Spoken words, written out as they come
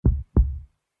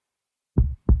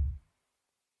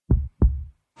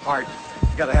Heart. You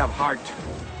gotta have heart.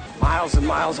 Miles and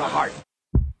miles of heart.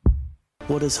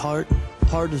 What is heart?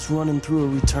 Heart is running through a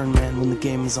return man when the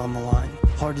game is on the line.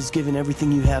 Heart is giving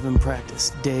everything you have in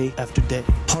practice, day after day.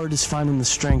 Heart is finding the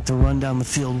strength to run down the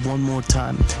field one more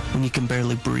time when you can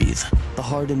barely breathe. The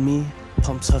heart in me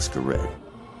pumps Husker Red.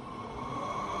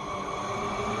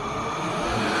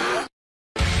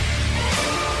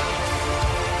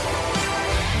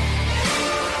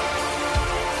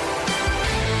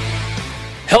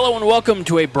 Hello and welcome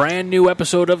to a brand new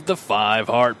episode of the Five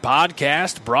Heart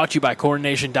Podcast, brought to you by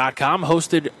CornNation.com,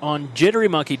 hosted on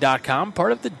JitteryMonkey.com,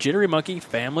 part of the Jittery Monkey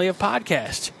family of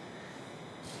podcasts.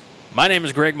 My name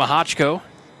is Greg Mahochko.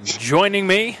 Joining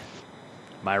me,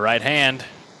 my right hand,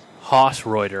 Hoss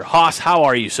Reuter. Hoss, how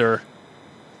are you, sir?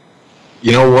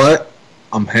 You know what?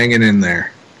 I'm hanging in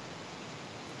there.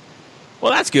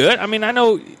 Well, that's good. I mean, I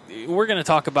know we're going to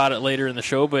talk about it later in the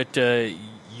show, but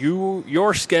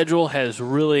your schedule has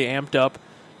really amped up,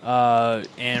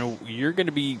 and you're going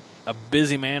to be a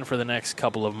busy man for the next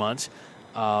couple of months.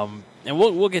 And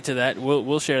we'll get to that.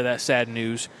 We'll share that sad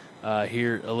news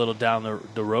here a little down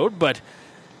the road. But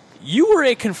you were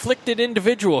a conflicted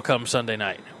individual come Sunday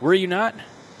night, were you not?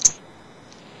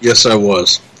 Yes, I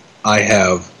was. I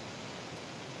have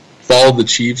followed the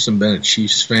Chiefs and been a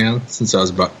Chiefs fan since I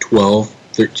was about 12,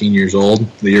 13 years old,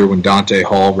 the year when Dante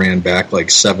Hall ran back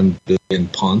like 7 billion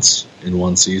punts in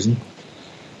one season.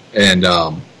 And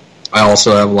I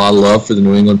also have a lot of love for the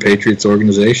New England Patriots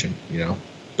organization. You know,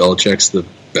 Belichick's the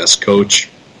best coach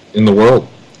in the world.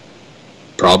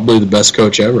 Probably the best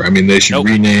coach ever. I mean, they should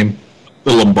rename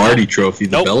the Lombardi Trophy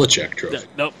the Belichick Trophy.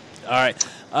 Nope. All right.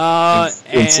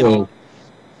 And so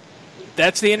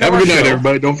that's the end of our show. Have a good night,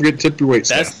 everybody. Don't forget to tip your wait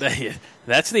staff.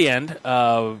 That's the end.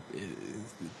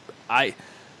 I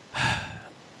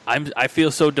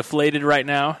feel so deflated right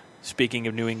now, speaking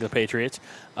of New England Patriots,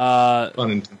 that I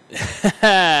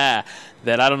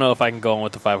don't know if I can go on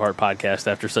with the Five Heart Podcast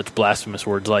after such blasphemous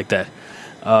words like that.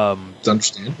 It's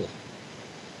understandable.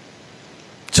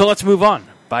 So let's move on.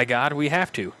 By God, we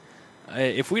have to.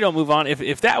 If we don't move on,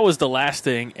 if that was the last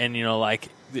thing and, you know, like,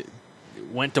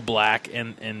 went to black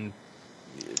and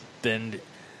then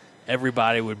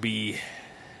everybody would be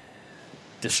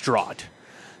distraught.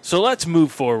 So let's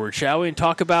move forward, shall we, and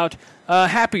talk about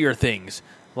happier things,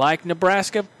 like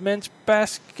Nebraska men's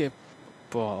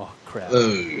basketball. Crap.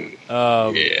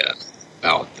 Yeah,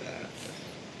 about that.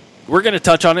 We're going to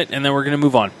touch on it, and then we're going to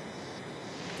move on.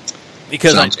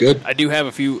 Because Sounds good. I do have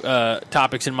a few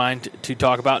topics in mind to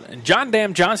talk about. And John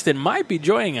Dam Johnston might be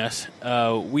joining us.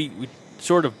 We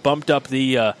sort of bumped up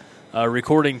the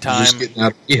recording time. Just getting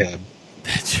out of rehab.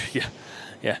 Yeah.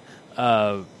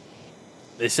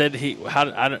 They said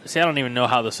I don't even know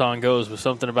how the song goes. It was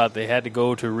something about they had to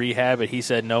go to rehab, and he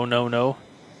said no, no, no.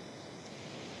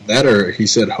 That or he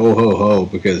said ho, ho, ho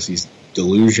because he's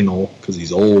delusional because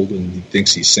he's old and he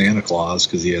thinks he's Santa Claus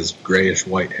because he has grayish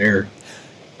white hair.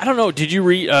 I don't know. Did you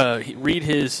read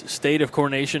his State of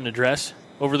Coronation address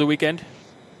over the weekend?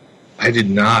 I did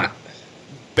not.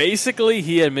 Basically,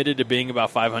 he admitted to being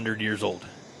about 500 years old.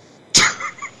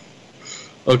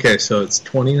 Okay, so it's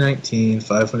 2019,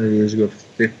 500 years ago,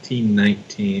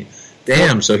 1519.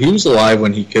 Damn, so he was alive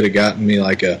when he could have gotten me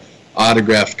like a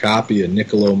autographed copy of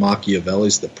Niccolo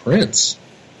Machiavelli's The Prince.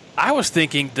 I was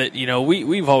thinking that, you know,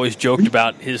 we've always joked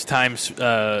about his time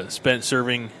spent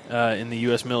serving in the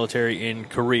U.S. military in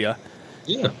Korea.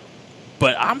 Yeah.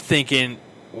 But I'm thinking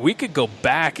we could go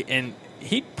back and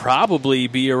he'd probably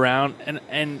be around.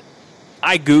 And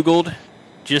I Googled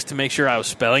just to make sure I was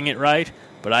spelling it right.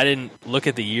 But I didn't look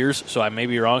at the years, so I may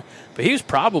be wrong. But he was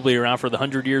probably around for the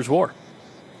 100 Years' War.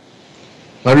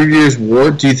 100 Years' War?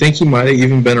 Do you think he might have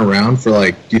even been around for,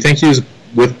 like... Do you think he was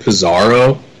with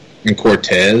Pizarro and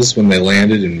Cortez when they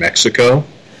landed in Mexico?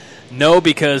 No,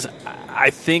 because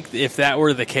I think if that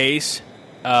were the case,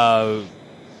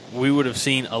 we would have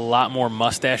seen a lot more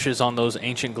mustaches on those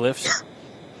ancient glyphs.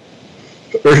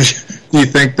 Or do you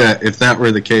think that if that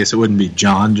were the case, it wouldn't be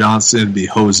John Johnston, it would be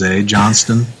Jose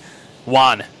Johnston?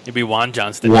 Juan. It'd be Juan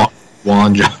Johnston.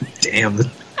 Juan Johnston. Damn,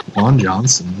 Juan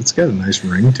Johnston. That's got a nice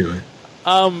ring to it.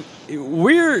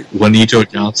 We're... Juanito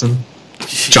Johnston.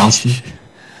 Johnston.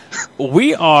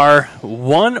 We are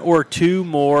one or two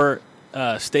more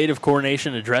State of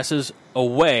Coronation addresses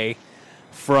away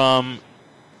from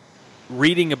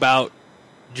reading about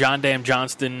John Dam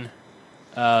Johnston,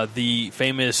 the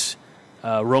famous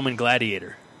Roman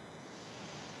gladiator.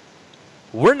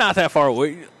 We're not that far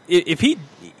away. If he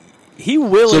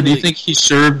willingly... So do you think he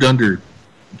served under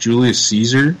Julius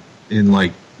Caesar in,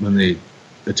 like, when they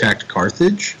attacked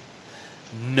Carthage?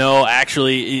 No,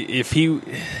 actually, if he...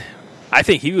 I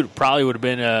think he would have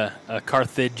been a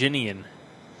Carthaginian.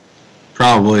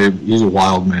 Probably. He's a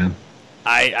wild man.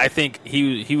 I think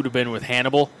he would have been with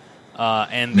Hannibal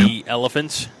and the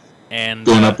elephants. And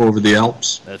going up over the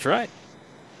Alps. That's right.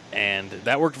 And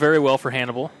that worked very well for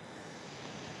Hannibal.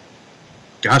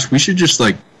 Gosh, we should just,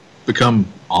 like, become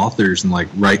authors and, like,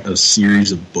 write a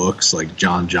series of books like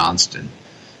John Johnston,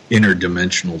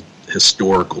 interdimensional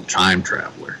historical time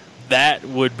traveler. That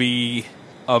would be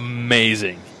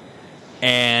amazing.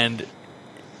 And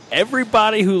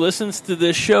everybody who listens to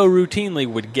this show routinely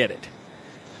would get it.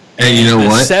 And you know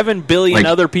what? 7 billion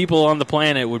other people on the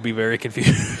planet would be very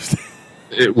confused.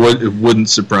 It wouldn't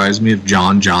surprise me if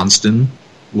John Johnston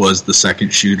was the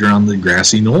second shooter on the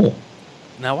grassy knoll.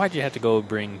 Now, why'd you have to go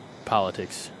bring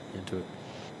politics into it?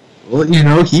 Well, you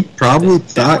know, he probably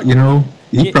thought, you know,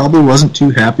 he probably wasn't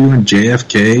too happy when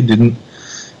JFK didn't,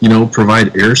 you know,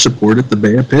 provide air support at the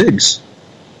Bay of Pigs.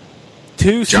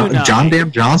 John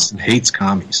Dam Johnston hates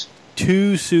commies.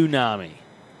 Tsunami.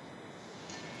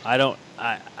 I don't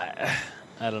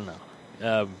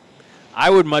know. I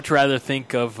would much rather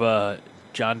think of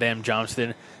John Dam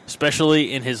Johnston,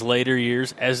 especially in his later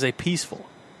years, as a peaceful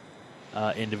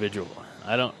individual.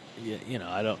 I don't.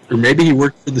 Or maybe he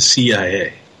worked for the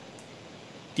CIA.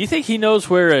 Do you think he knows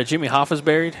where Jimmy Hoffa's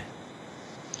buried?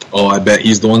 Oh, I bet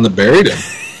he's the one that buried him.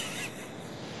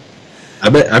 I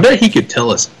bet he could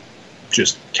tell us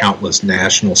just countless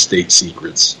national state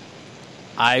secrets.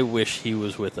 I wish he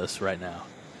was with us right now.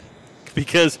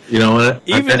 Because you know what?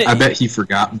 I bet he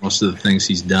forgot most of the things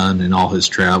he's done in all his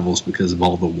travels because of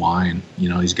all the wine. You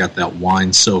know, he's got that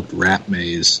wine-soaked rat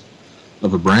maze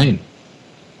of a brain.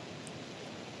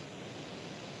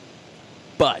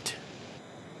 But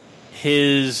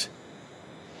his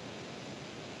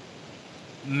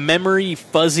memory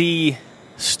fuzzy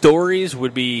stories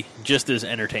would be just as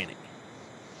entertaining.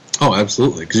 Oh,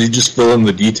 absolutely. Because you just fill in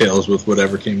the details with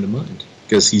whatever came to mind.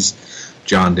 Because he's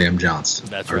John Dam Johnston,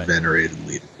 that's our right. venerated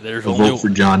leader. There's a vote for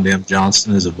John Dam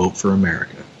Johnston is a vote for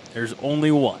America. There's only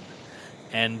one.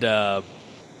 And I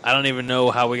don't even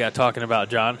know how we got talking about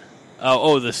John.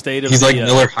 The state of... He's like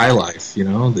Miller High Life, you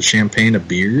know, the champagne of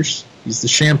beers. He's the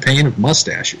champagne of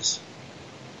mustaches.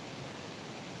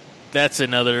 That's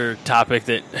another topic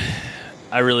that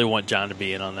I really want John to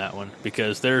be in on that one,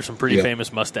 because there are some pretty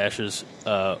famous mustaches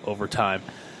over time.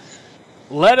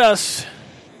 Let us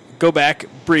go back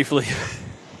briefly.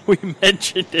 We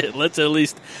mentioned it. Let's at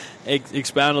least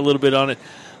expound a little bit on it.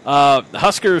 The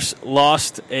Huskers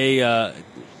lost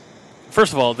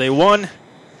first of all, they won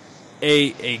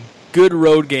a good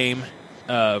road game.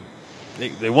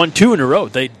 They won 2 in a row.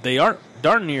 They aren't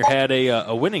darn near had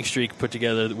a winning streak put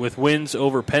together with wins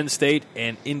over Penn State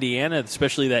and Indiana,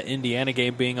 especially that Indiana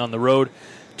game being on the road,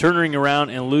 turning around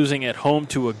and losing at home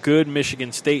to a good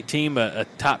Michigan State team, a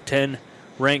top 10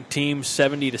 ranked team,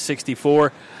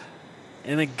 70-64,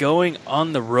 and then going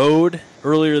on the road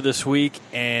earlier this week,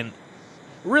 and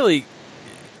really,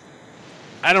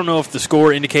 I don't know if the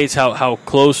score indicates how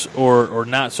close or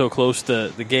not so close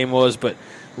the game was, but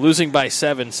losing by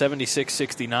 7,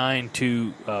 76-69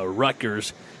 to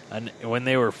Rutgers, when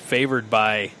they were favored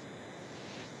by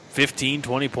 15,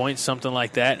 20 points, something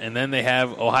like that. And then they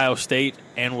have Ohio State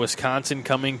and Wisconsin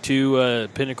coming to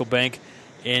Pinnacle Bank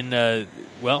in,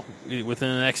 within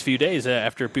the next few days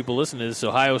after people listen to this.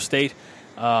 Ohio State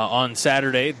on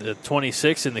Saturday, the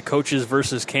 26th, in the Coaches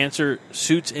versus Cancer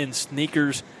Suits and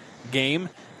Sneakers game.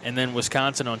 And then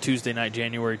Wisconsin on Tuesday night,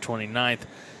 January 29th.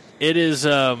 It is...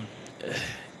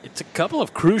 it's a couple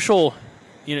of crucial,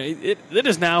 it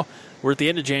is now, we're at the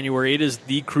end of January, it is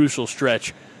the crucial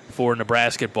stretch for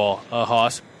Nebraska ball,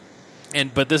 Hoss.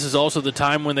 But this is also the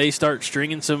time when they start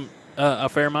stringing a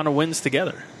fair amount of wins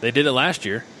together. They did it last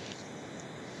year.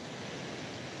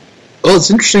 Well,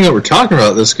 it's interesting that we're talking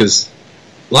about this because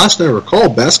last I recall,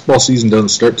 basketball season doesn't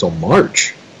start till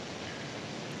March.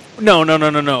 No.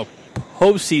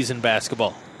 Postseason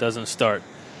basketball doesn't start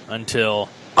until...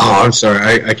 Oh, I'm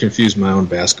sorry. I confused my own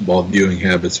basketball viewing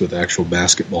habits with actual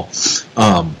basketball. It's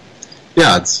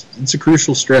a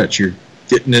crucial stretch. You're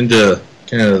getting into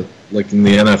kind of like in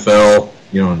the NFL,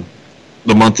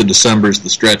 the month of December is the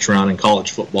stretch run. In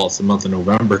college football, it's the month of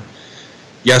November.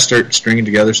 You got to start stringing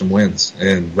together some wins.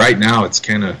 And right now, it's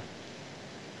kind of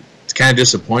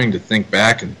disappointing to think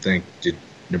back and think, did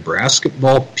Nebraska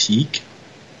ball peak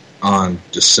on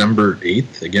December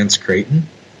 8th against Creighton?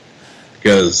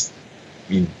 Because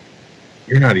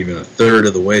you're not even a third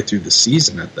of the way through the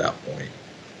season at that point.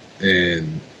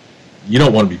 And you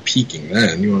don't want to be peaking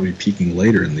then. You want to be peaking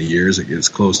later in the year as it gets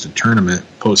close to tournament,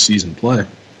 postseason play.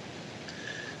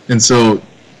 And so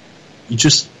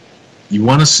you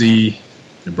want to see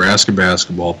Nebraska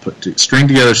basketball string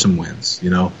together some wins.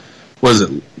 What is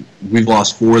it? We've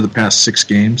lost 4 of the past 6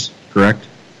 games, correct?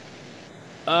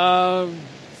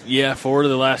 Yeah, 4 of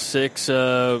the last 6.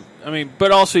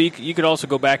 But also you could also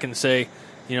go back and say,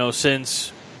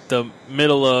 since the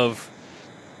middle of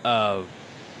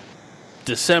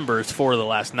December, it's 4 of the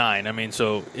last 9.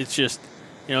 So it's just,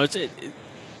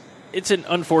 it's an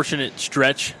unfortunate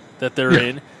stretch that they're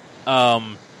in.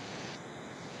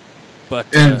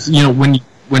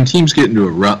 When teams get into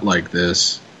a rut like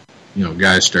this,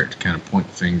 guys start to kind of point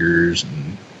fingers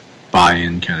and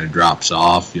buy-in kind of drops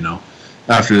off.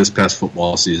 After this past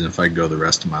football season, if I could go the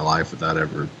rest of my life without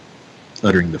ever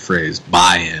uttering the phrase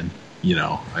buy-in,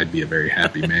 I'd be a very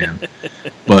happy man.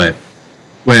 But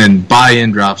when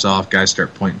buy-in drops off, guys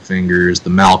start pointing fingers, the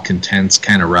malcontents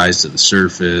kind of rise to the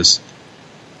surface,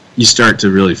 you start to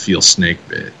really feel snake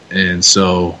bit. And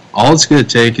so all it's going to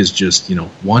take is just,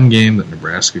 one game that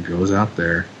Nebraska goes out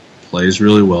there, plays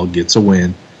really well, gets a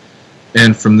win.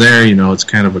 And from there, it's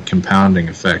kind of a compounding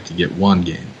effect. You get one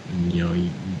game. And, you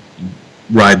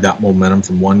ride that momentum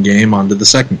from one game onto the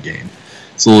second game.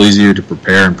 It's a little easier to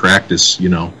prepare and practice,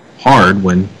 hard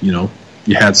when, you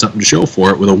had something to show for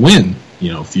it with a win,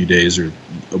 a few days or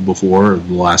before or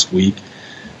the last week.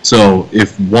 So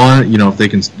if if they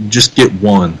can just get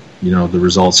one, the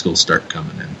results will start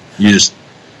coming in.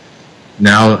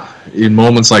 Now in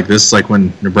moments like this, it's like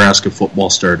when Nebraska football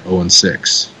started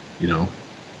 0-6,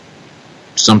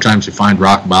 sometimes you find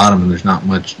rock bottom and there's not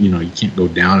much, you can't go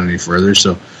down any further.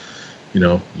 So,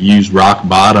 you use rock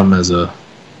bottom as a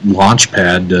launch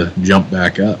pad to jump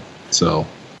back up. So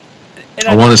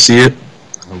I want to see it.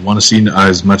 I want to see,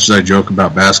 as much as I joke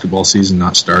about basketball season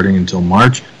not starting until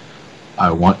March, I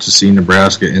want to see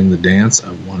Nebraska in the dance.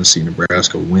 I want to see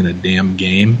Nebraska win a damn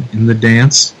game in the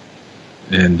dance.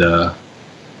 And,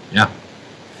 yeah.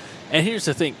 And here's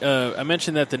the thing. I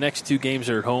mentioned that the next 2 games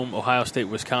are at home, Ohio State,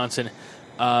 Wisconsin.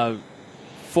 4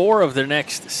 of their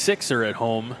next 6 are at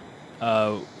home,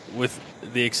 with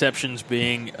the exceptions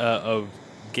being a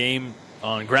game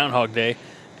on Groundhog Day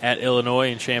at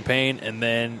Illinois and Champaign, and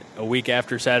then a week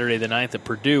after Saturday the 9th at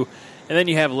Purdue. And then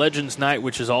you have Legends Night,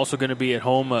 which is also going to be at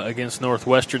home against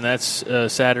Northwestern. That's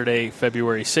Saturday,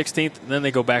 February 16th. And then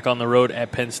they go back on the road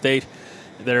at Penn State.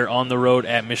 They're on the road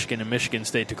at Michigan and Michigan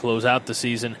State to close out the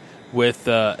season with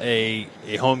a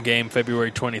home game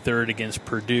February 23rd against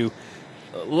Purdue.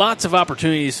 Lots of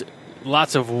opportunities,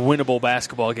 lots of winnable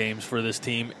basketball games for this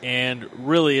team, and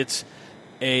really it's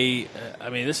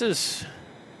this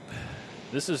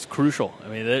is crucial.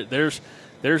 There's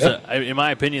in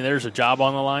my opinion, there's a job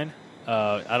on the line.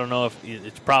 I don't know if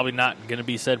it's probably not going to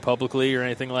be said publicly or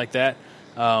anything like that,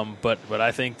 but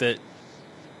I think that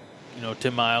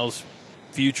Tim Miles'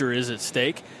 future is at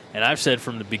stake, and I've said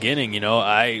from the beginning,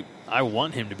 I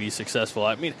want him to be successful.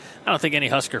 I don't think any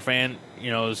Husker fan,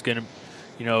 is going to,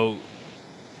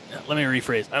 let me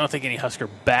rephrase. I don't think any Husker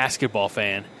basketball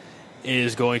fan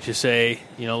is going to say,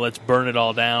 let's burn it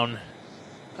all down,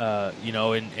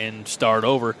 and start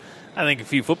over. I think a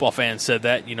few football fans said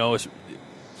that,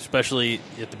 especially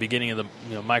at the beginning of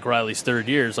the Mike Riley's 3rd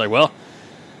year. It's like, well,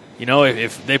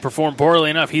 if they perform poorly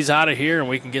enough, he's out of here, and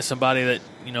we can get somebody that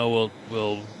will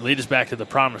lead us back to the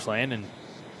promised land. And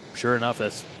sure enough,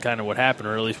 that's kind of what happened,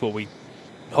 or at least what we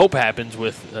hope happens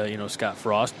with Scott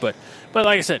Frost. But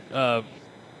like I said,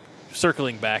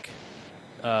 circling back,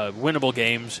 winnable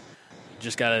games.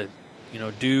 Just gotta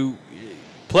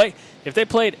play. If they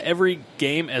played every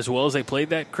game as well as they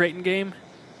played that Creighton game,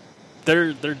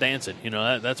 they're dancing.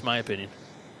 That's my opinion.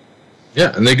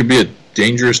 Yeah, and they could be a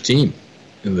dangerous team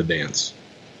in the dance.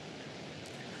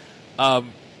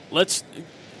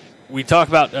 We talk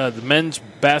about the men's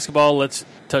basketball. Let's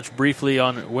touch briefly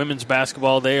on women's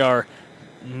basketball. They are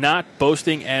not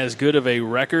boasting as good of a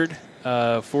record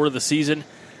for the season.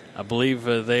 I believe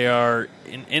they are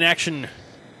in action.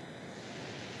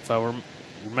 If I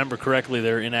remember correctly,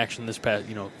 they're in action this past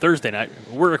Thursday night.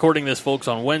 We're recording this, folks,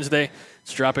 on Wednesday.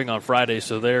 It's dropping on Friday,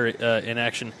 so they're in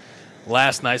action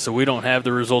last night, so we don't have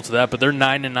the results of that. But they're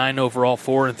 9-9 overall,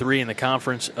 4-3 in the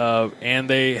conference, and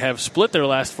they have split their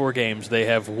last 4 games. They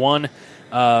have won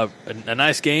a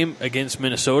nice game against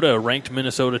Minnesota, a ranked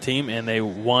Minnesota team, and they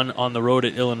won on the road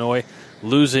at Illinois,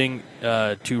 losing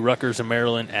to Rutgers and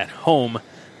Maryland at home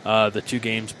the 2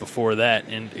 games before that.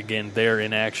 And, again, they're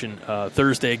in action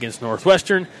Thursday against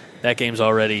Northwestern. That game's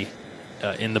already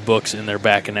in the books, and they're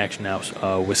back in action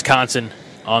now. Wisconsin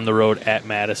on the road at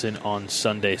Madison on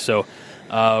Sunday. So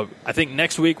I think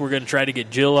next week we're going to try to get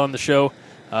Jill on the show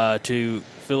to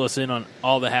fill us in on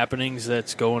all the happenings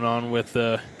that's going on with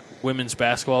women's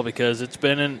basketball, because it's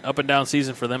been an up-and-down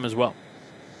season for them as well.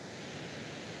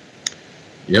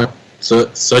 Yep.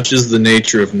 So such is the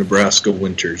nature of Nebraska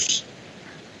winters.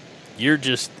 You're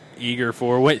just eager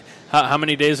for what? How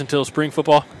many days until spring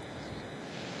football?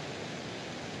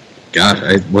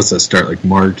 God, what's that start? Like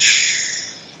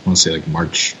March? I want to say like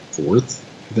March 4th,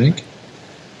 I think.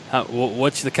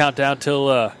 What's the countdown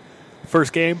till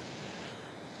first game?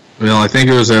 Well, I think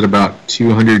it was at about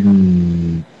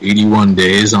 281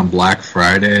 days on Black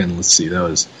Friday, and let's see, that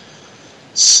was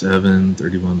 7,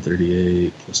 31,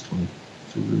 38, plus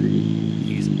 23.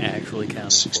 He's actually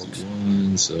counting,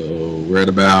 61, folks. So we're at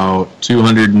about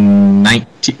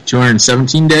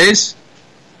 217 days.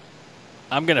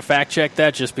 I'm going to fact check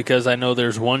that just because I know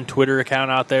there's one Twitter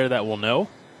account out there that will know.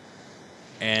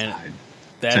 And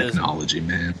that technology,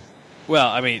 man. Well,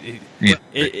 I mean,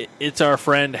 it's our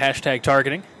friend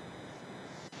 #targeting.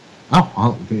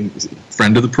 Oh,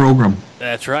 friend of the program.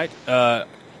 That's right. And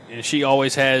she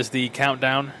always has the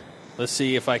countdown. Let's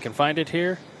see if I can find it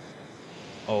here.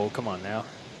 Oh, come on now.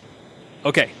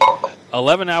 Okay,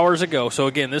 11 hours ago. So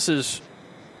again, this is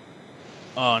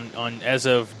on as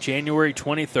of January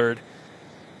 23rd.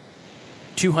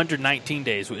 219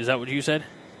 days. Is that what you said?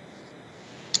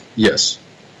 Yes.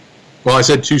 Well, I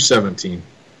said 217.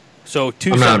 So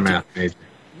 217. I'm not a math major.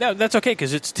 No, that's okay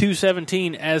because it's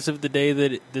 217 as of the day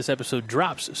that this episode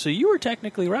drops. So you were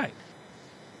technically right.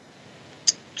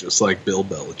 Just like Bill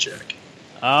Belichick.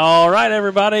 All right,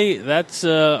 everybody. That's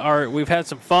we've had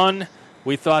some fun.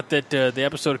 We thought that the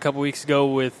episode a couple weeks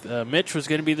ago with Mitch was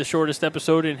going to be the shortest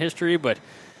episode in history, but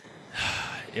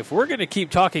if we're going to keep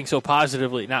talking so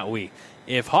positively,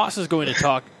 if Haas is going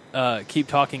to keep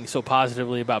talking so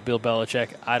positively about Bill Belichick,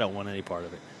 I don't want any part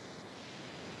of it.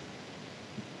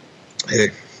 Hey,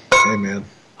 man.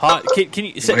 Can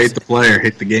you say, hate the player,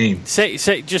 hate the game.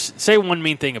 Just say one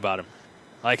mean thing about him.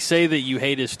 Like, say that you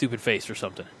hate his stupid face or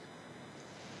something.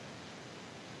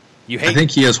 I think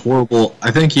he has horrible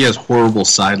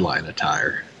sideline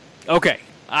attire. Okay,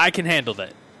 I can handle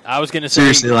that. I was going to say...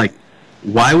 Seriously, like,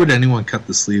 why would anyone cut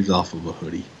the sleeves off of a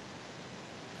hoodie?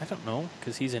 I don't know,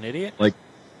 because he's an idiot. Like,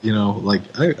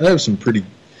 I have some pretty,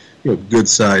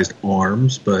 good-sized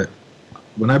arms, but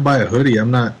when I buy a hoodie, I'm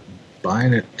not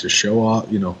buying it to show off,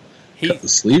 cut the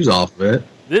sleeves off of it.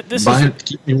 I'm buying it to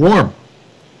keep me warm.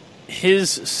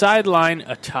 His sideline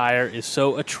attire is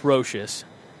so atrocious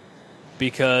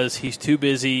because he's too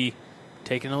busy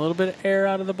taking a little bit of air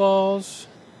out of the balls,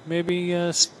 maybe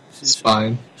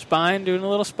spine, doing a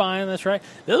little spine. That's right.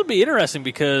 That'll be interesting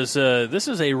because this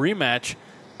is a rematch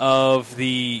of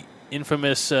the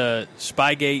infamous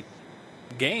Spygate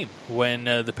game when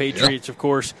the Patriots, of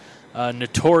course,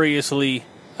 notoriously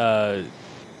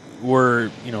were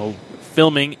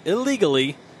filming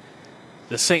illegally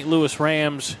the St. Louis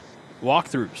Rams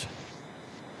walkthroughs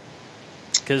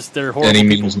because they're horrible. Any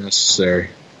people. means necessary.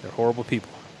 They're horrible people.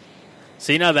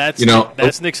 See, now that's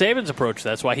Nick Saban's approach.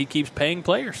 That's why he keeps paying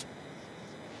players.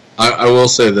 I will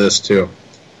say this too.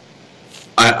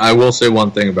 I will say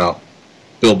one thing about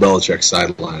Bill Belichick's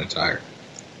sideline attire.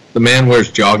 The man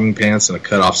wears jogging pants and a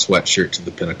cut-off sweatshirt to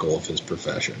the pinnacle of his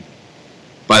profession.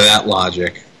 By that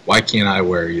logic, why can't I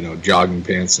wear, jogging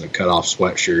pants and a cut-off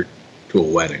sweatshirt to a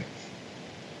wedding?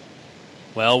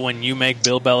 Well, when you make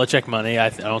Bill Belichick money, I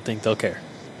don't think they'll care.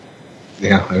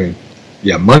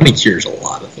 Yeah, money cures a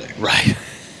lot of things. Right.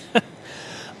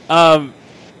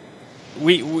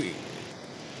 We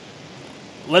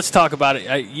let's talk about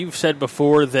it. You've said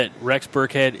before that Rex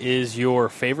Burkhead is your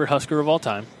favorite Husker of all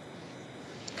time.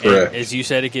 Correct. And as you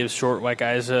said, it gives short white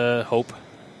guys hope.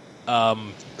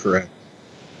 Correct.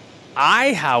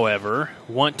 I, however,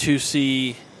 want to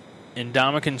see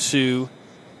Ndamukong Suh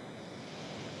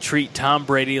treat Tom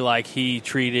Brady like he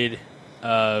treated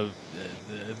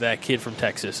that kid from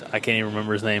Texas. I can't even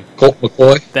remember his name. Colt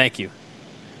McCoy. Thank you.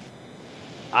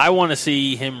 I want to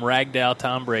see him ragdoll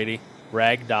Tom Brady.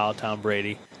 Ragdoll.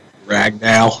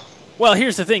 Well,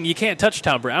 here's the thing: you can't touch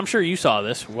Tom Brady. I'm sure you saw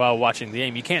this while watching the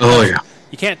game. You can't.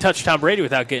 You can't touch Tom Brady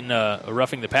without getting a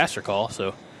roughing the passer call.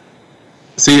 So.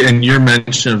 See, and your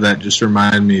mention of that just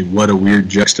reminded me what a weird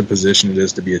juxtaposition it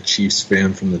is to be a Chiefs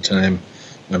fan from the time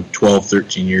I'm 12,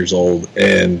 13 years old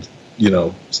and,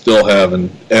 still have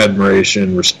an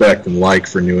admiration, respect, and like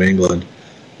for New England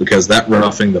because that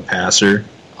roughing the passer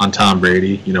on Tom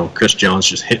Brady, Chris Jones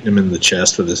just hitting him in the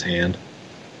chest with his hand,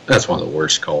 that's one of the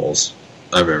worst calls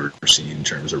I've ever seen in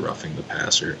terms of roughing the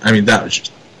passer. I mean,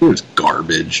 it was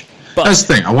garbage. But that's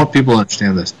the thing. I want people to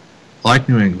understand this. I like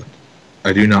New England.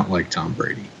 I do not like Tom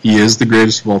Brady. He is the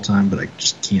greatest of all time, but I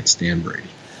just can't stand Brady.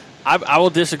 I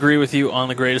will disagree with you on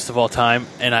the greatest of all time,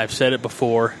 and I've said it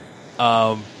before.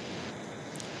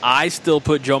 I still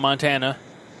put Joe Montana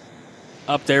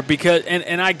up there because,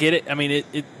 and I get it. I mean,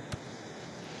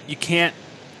 you can't,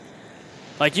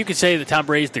 like, you could say that Tom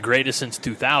Brady's the greatest since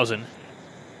 2000,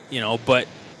 but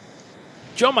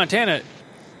Joe Montana,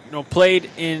 played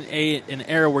in an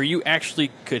era where you actually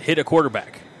could hit a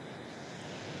quarterback,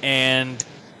 and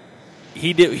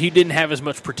he didn't have as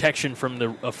much protection from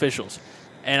the officials.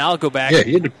 And I'll go back. Yeah,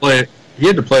 he had to play. He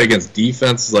had to play against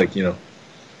defenses like the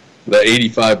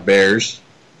 '85 Bears,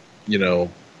 the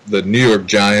New York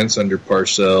Giants under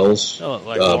Parcells,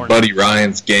 Buddy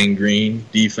Ryan's gangrene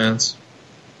defense.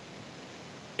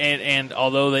 And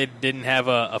although they didn't have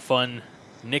a fun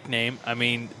nickname, I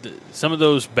mean, some of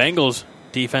those Bengals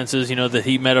defenses, that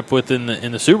he met up with in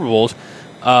the Super Bowls,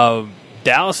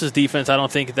 Dallas's defense, I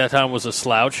don't think at that time was a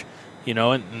slouch,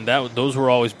 and those were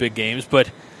always big games. But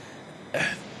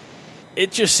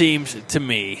it just seems to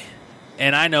me,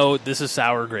 and I know this is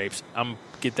sour grapes, I'm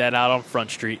get that out on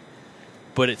Front Street,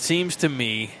 but it seems to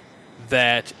me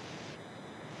that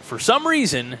for some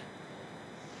reason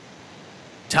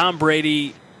Tom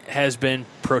Brady has been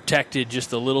protected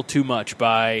just a little too much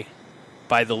by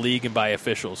the league and by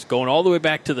officials, going all the way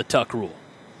back to the Tuck rule.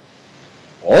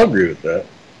 I'll agree with that.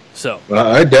 So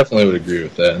I definitely would agree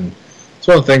with that. And it's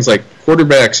one of the things, like,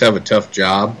 quarterbacks have a tough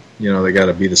job. They got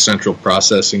to be the central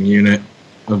processing unit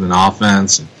of an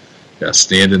offense, and got to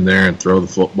stand in there and throw the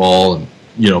football, and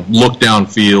look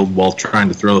downfield while trying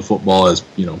to throw the football as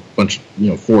a bunch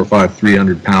of 4 or 5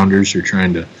 300-pounders who are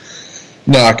trying to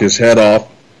knock his head off.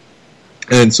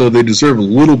 And so they deserve a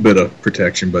little bit of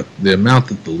protection, but the amount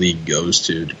that the league goes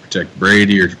to protect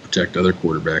Brady or to protect other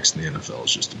quarterbacks in the NFL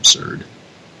is just absurd.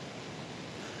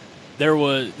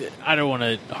 I don't want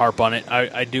to harp on it.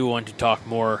 I do want to talk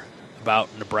more about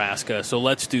Nebraska, so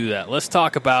let's do that. Let's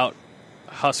talk about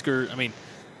Husker. I mean,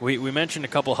 we mentioned a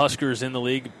couple Huskers in the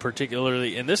league,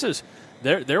 particularly, and this is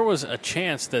there was a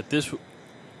chance that this,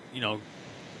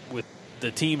 with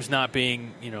the teams not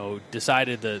being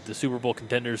decided, the Super Bowl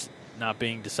contenders not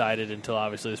being decided until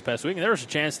obviously this past week, and there was a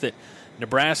chance that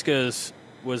Nebraska's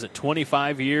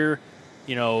 25-year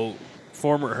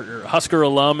former Husker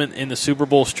alum in the Super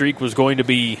Bowl streak was going to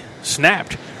be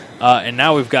snapped, and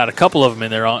now we've got a couple of them in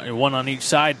there, one on each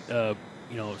side,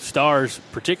 stars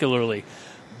particularly.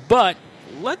 But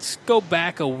let's go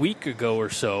back a week ago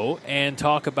or so and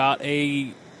talk about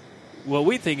what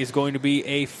we think is going to be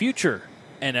a future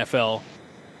NFL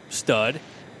stud,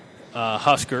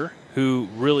 Husker, who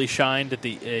really shined at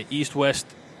the East-West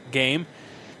game.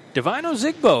 Divine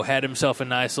Ozigbo had himself a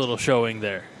nice little showing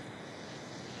there.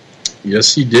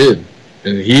 Yes, he did,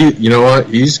 and you know what?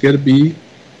 He's going to be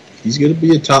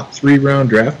a top 3 round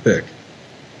draft pick.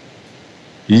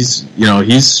 He's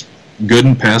good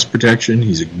in pass protection.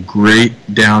 He's a great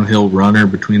downhill runner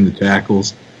between the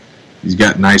tackles. He's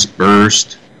got nice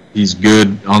burst. He's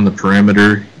good on the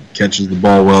perimeter. He catches the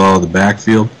ball well out of the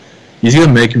backfield. He's going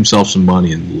to make himself some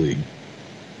money in the league.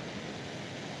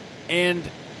 And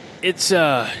it's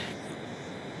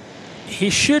he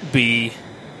should be.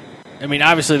 I mean,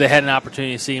 obviously they had an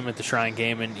opportunity to see him at the Shrine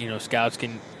game, and scouts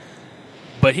can.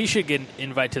 But he should get an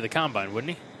invite to the Combine,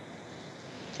 wouldn't he?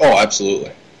 Oh,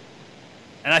 absolutely.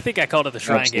 And I think I called it the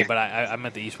Shrine game, but I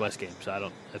meant the East-West game,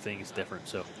 so I think it's different.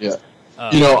 So yeah,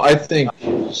 I think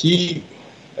as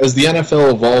the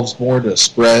NFL evolves more to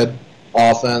spread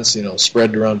offense,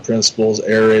 spread to run principles,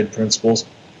 air raid principles,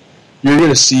 you're going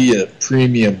to see a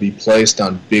premium be placed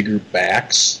on bigger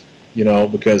backs,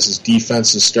 because as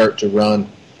defenses start to run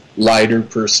lighter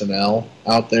personnel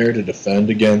out there to defend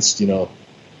against,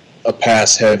 a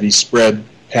pass-heavy, spread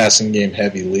passing game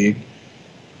heavy league,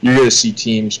 you're going to see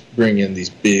teams bring in these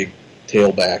big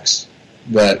tailbacks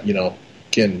that,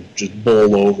 can just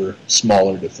bowl over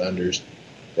smaller defenders.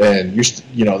 And,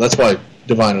 that's why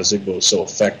Divine Ozigbo is so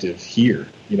effective here,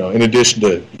 in addition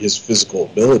to his physical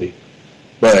ability.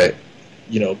 But,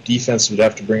 defense would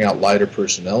have to bring out lighter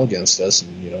personnel against us.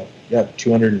 And,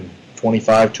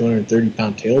 225,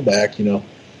 230-pound tailback,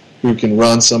 who can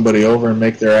run somebody over and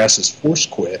make their asses force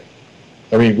quit.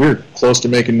 I mean, we were close to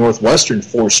making Northwestern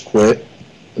force quit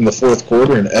in the fourth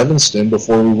quarter in Evanston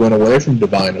before we went away from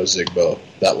Divine Ozigbo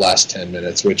that last 10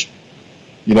 minutes, which,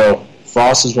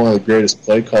 Frost is one of the greatest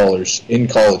play callers in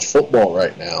college football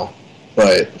right now,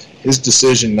 but his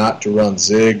decision not to run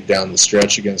Zig down the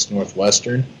stretch against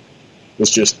Northwestern was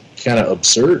just kind of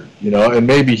absurd, and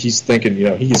maybe he's thinking,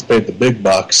 he gets paid the big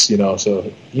bucks,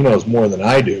 so he knows more than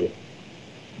I do,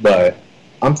 but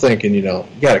I'm thinking, you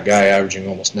got a guy averaging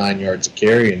almost 9 yards a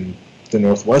carry, and the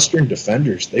Northwestern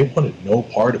defenders, they wanted no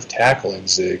part of tackling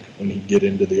Zig when he'd get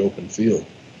into the open field.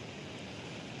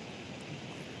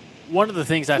 One of the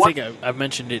things I think I've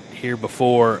mentioned it here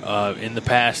before in the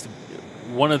past,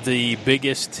 one of the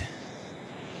biggest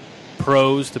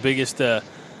pros, the biggest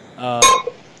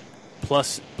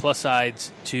plus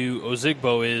sides to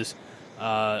Ozigbo is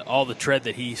all the tread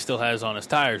that he still has on his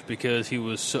tires because he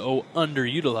was so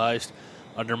underutilized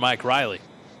under Mike Riley.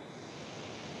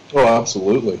 Oh,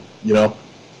 absolutely. You know,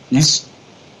 he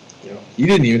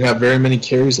didn't even have very many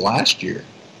carries last year.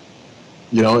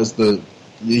 You know,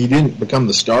 he didn't become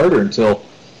the starter until,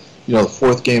 you know, the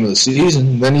fourth game of the season.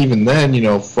 And then even then, you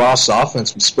know, Frost's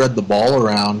offense, we spread the ball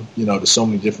around, you know, to so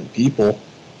many different people.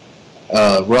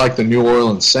 We're like the New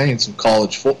Orleans Saints of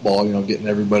college football, you know, getting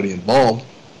everybody involved.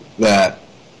 That,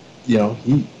 you know,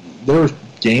 there were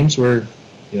games where,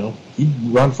 you know, he'd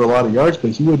run for a lot of yards,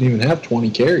 but he wouldn't even have 20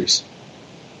 carries.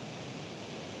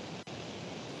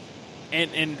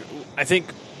 And I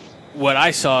think what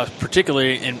I saw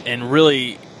particularly and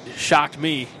really shocked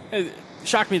me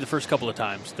the first couple of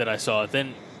times that I saw it.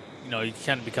 Then, you know, you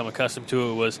kind of become accustomed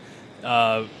to it. Was,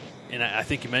 and I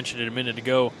think you mentioned it a minute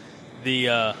ago,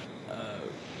 the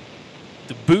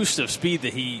boost of speed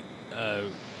that he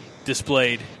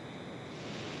displayed.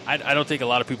 I don't think a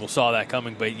lot of people saw that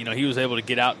coming, but you know, he was able to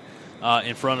get out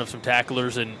in front of some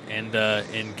tacklers and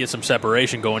get some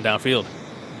separation going downfield.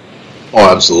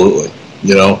 Oh, absolutely.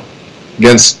 You know,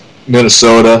 against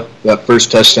Minnesota, that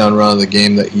first touchdown run of the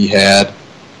game that he had,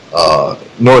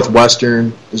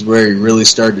 Northwestern is where he really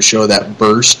started to show that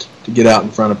burst to get out in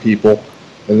front of people.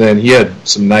 And then he had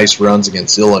some nice runs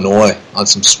against Illinois on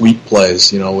some sweep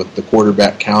plays, you know, with the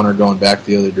quarterback counter going back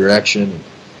the other direction. And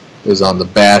it was on the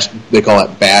bash, they call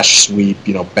it bash sweep,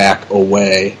 you know, back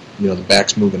away. You know, the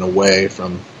back's moving away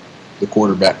from the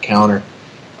quarterback counter.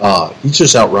 He's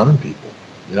just outrunning people,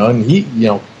 you know. And he, you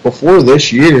know, before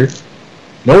this year,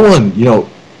 no one, you know,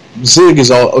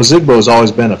 Ozigbo has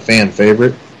always been a fan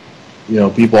favorite. You know,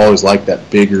 people always like that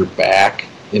bigger back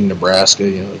in Nebraska.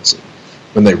 You know, it's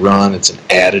when they run, it's an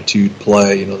attitude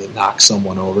play, you know, that knocks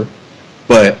someone over.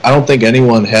 But I don't think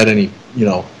anyone had any, you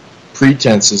know,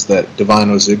 pretenses that Devine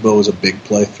Ozigbo was a big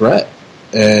play threat.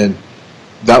 And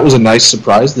that was a nice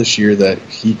surprise this year that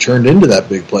he turned into that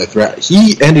big play threat.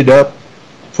 He ended up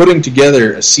putting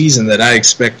together a season that I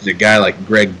expected a guy like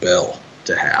Greg Bell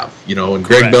to have. You know, and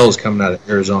Greg Bell is coming out of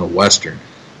Arizona Western.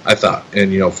 I thought,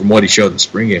 and, you know, from what he showed in the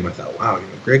spring game, I thought, wow, you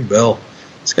know, Greg Bell,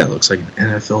 this guy looks like an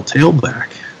NFL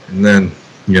tailback. And then,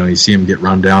 you know, you see him get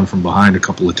run down from behind a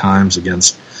couple of times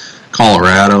against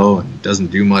Colorado and doesn't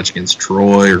do much against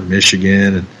Troy or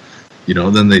Michigan. And, you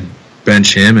know, then they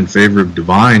bench him in favor of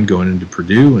Devine going into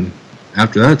Purdue. And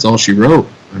after that, it's all she wrote.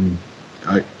 I mean,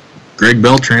 Greg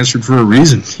Bell transferred for a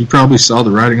reason. He probably saw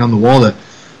the writing on the wall that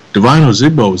Devine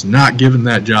Ozigbo was not giving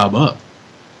that job up.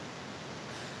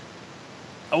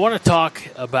 I want to talk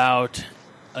about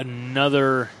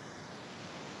another,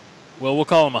 well, we'll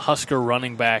call him a Husker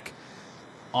running back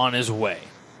on his way,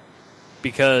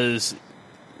 because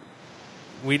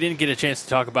we didn't get a chance to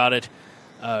talk about it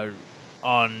at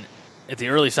the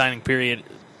early signing period.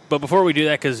 But before we do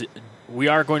that, because we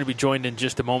are going to be joined in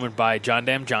just a moment by John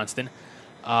Dam Johnston,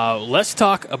 let's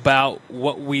talk about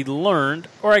what we learned,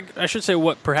 or I should say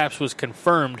what perhaps was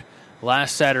confirmed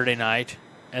last Saturday night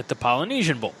at the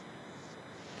Polynesian Bowl.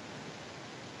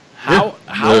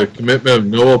 The commitment of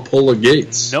Noah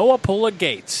Pula-Gates. Noah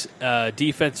Pula-Gates,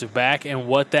 defensive back, and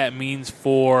what that means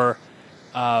for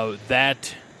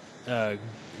that.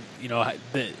 You know,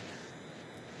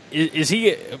 is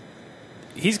he?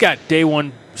 He's got day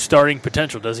one starting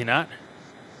potential, does he not?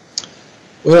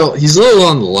 Well, he's a little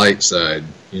on the light side.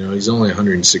 You know, he's only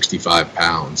 165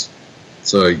 pounds.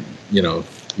 So, you know,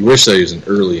 you wish that he was an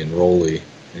early enrollee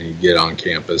and he'd get on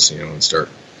campus, you know, and start,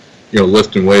 you know,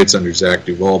 lifting weights under Zach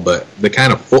Duval. But the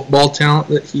kind of football talent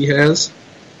that he has,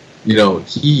 you know,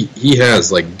 he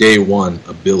has, like, day one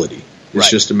ability. It's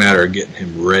just a matter of getting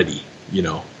him ready, you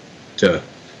know, to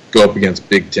go up against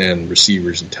Big Ten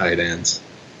receivers and tight ends.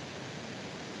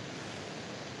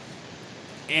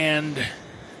 And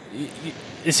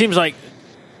it seems like,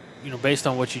 you know, based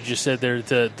on what you just said there,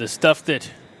 the stuff that,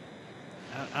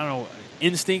 I don't know,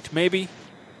 instinct maybe,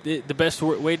 the best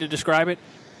way to describe it,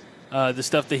 the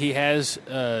stuff that he has,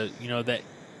 you know, that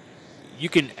you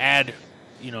can add,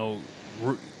 you know,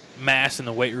 mass in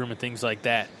the weight room and things like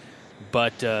that.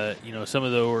 But, you know, some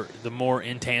of the more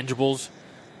intangibles,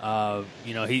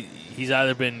 you know, he's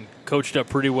either been coached up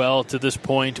pretty well to this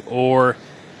point, or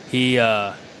he,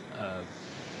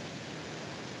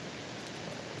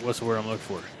 what's the word I'm looking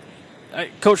for?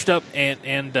 Coached up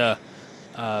and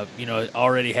you know,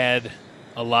 already had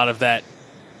a lot of that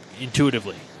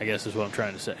intuitively, I guess is what I'm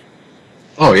trying to say.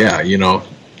 Oh, yeah, you know,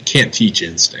 you can't teach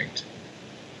instinct.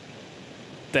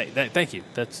 Thank you.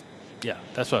 That's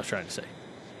what I was trying to say.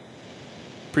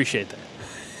 Appreciate that.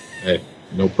 Hey,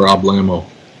 no problemo.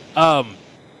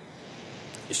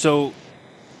 So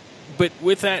but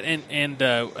with that, and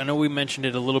I know we mentioned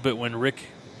it a little bit when Rick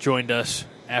joined us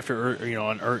after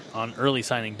on early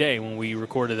signing day when we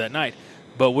recorded that night.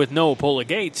 But with Noah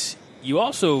Pola-Gates, you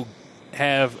also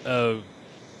have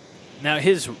now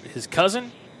his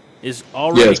cousin is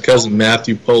already his cousin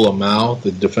Matthew Pola-Mao,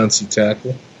 the defensive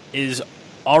tackle, is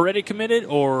already committed,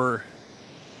 or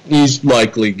he's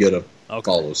likely gonna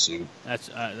follow suit. That's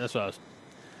what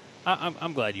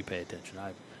I'm glad you pay attention.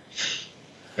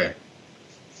 Okay,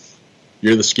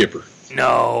 you're the skipper.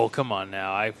 No, come on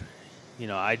now. I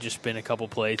just spin a couple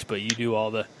plates, but you do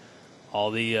all the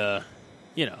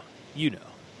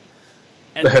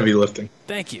And the heavy lifting.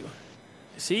 Thank you.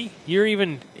 See, you're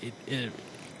even.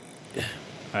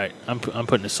 All right, I'm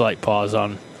putting a slight pause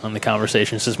on the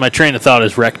conversation since my train of thought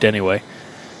is wrecked anyway.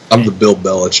 I'm the Bill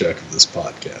Belichick of this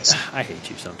podcast. I hate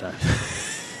you sometimes.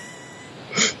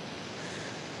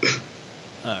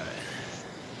 All right.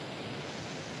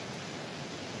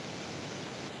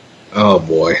 Oh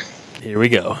boy. Here we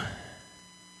go.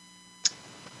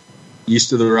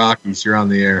 East of the Rockies, you're on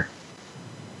the air.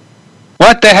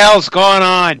 What the hell's going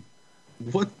on?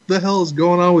 What the hell is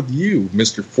going on with you,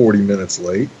 Mr. 40 minutes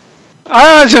late?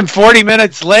 I wasn't 40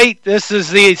 minutes late. This is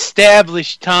the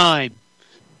established time.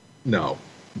 No,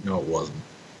 it wasn't.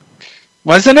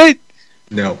 Wasn't it?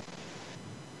 No.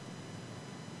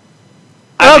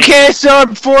 Okay, so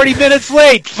I'm 40 minutes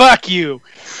late. Fuck you.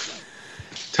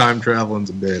 Time traveling's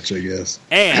a bitch, I guess.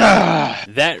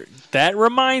 And that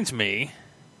reminds me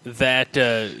that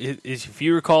if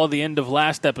you recall the end of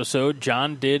last episode,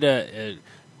 John did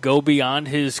go beyond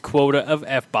his quota of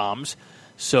F-bombs.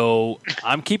 So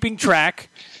I'm keeping track,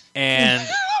 and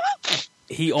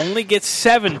he only gets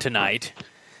 7 tonight,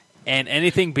 and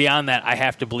anything beyond that I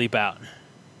have to bleep out.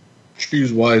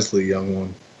 Choose wisely, young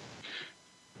one.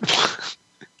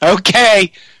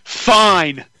 Okay,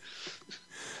 fine.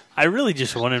 I really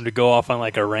just want him to go off on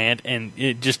like a rant and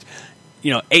it just,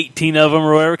 18 of them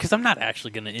or whatever, because I'm not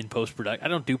actually going to in post-production. I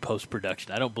don't do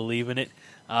post-production. I don't believe in it.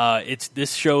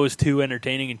 This show is too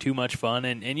entertaining and too much fun,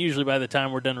 and usually by the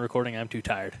time we're done recording, I'm too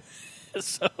tired.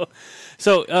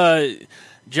 So,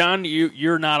 John,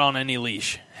 you're not on any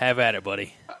leash. Have at it,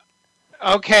 buddy.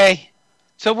 Okay.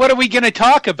 So what are we going to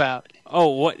talk about? Oh,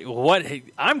 what?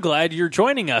 I'm glad you're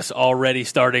joining us already,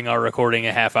 starting our recording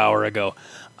a half hour ago.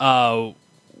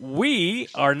 We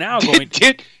are now going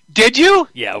to... Did you?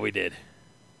 Yeah, we did.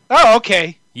 Oh,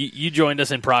 okay. You joined us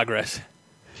in progress.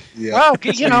 Yeah. Well,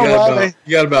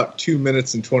 you got about 2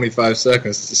 minutes and 25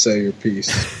 seconds to say your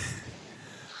piece.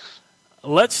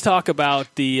 Let's talk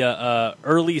about the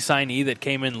early signee that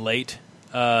came in late,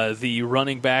 the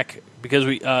running back,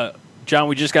 because John,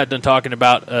 we just got done talking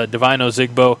about Divine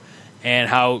Ozigbo and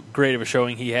how great of a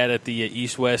showing he had at the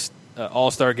East-West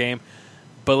All-Star game.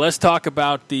 But let's talk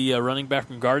about the running back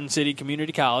from Garden City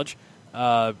Community College,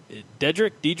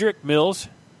 Dedrick Mills.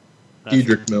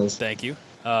 Dedrick Mills. Thank you.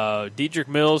 Dedrick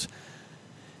Mills.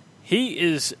 He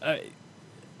is...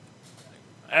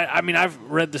 I've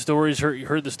read the stories,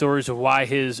 heard the stories of why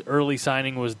his early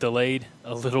signing was delayed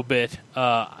a little bit.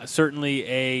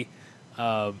 Certainly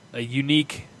a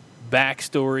unique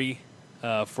backstory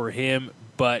for him,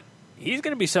 but he's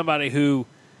going to be somebody who,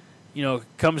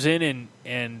 comes in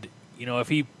and if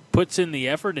he puts in the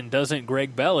effort and doesn't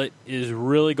Greg Bellett, is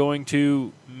really going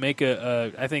to make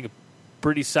I think a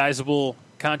pretty sizable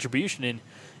contribution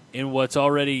in what's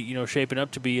already shaping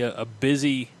up to be a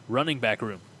busy running back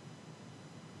room.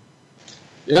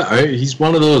 Yeah, he's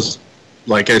one of those,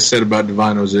 like I said about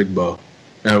Divine Ozigbo,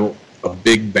 a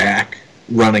big back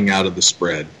running out of the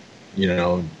spread,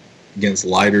 against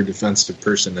lighter defensive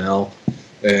personnel,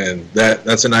 and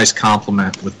that's a nice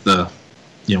complement with the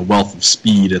wealth of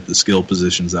speed at the skill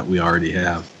positions that we already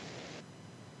have.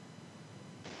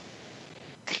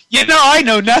 I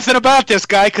know nothing about this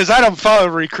guy because I don't follow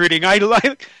recruiting. I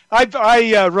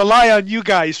rely on you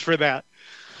guys for that.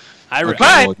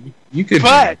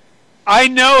 But I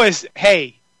know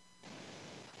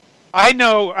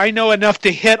I know enough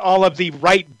to hit all of the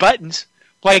right buttons.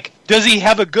 Like, does he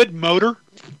have a good motor?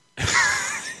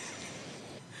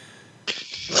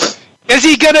 Is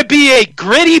he going to be a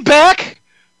gritty back,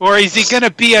 or is he going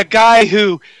to be a guy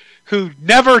who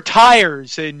never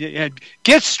tires and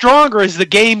gets stronger as the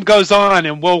game goes on,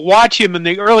 and we'll watch him in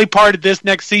the early part of this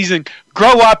next season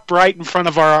grow up right in front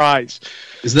of our eyes?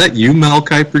 Is that you, Mel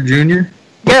Kiper Jr.?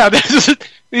 Yeah,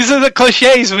 these are the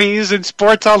cliches we use in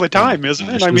sports all the time, isn't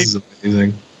it? This is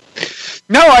amazing.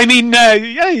 No,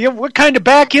 what kind of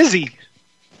back is he?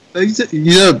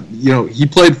 He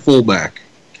played fullback,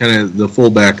 kind of the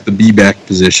fullback, the B-back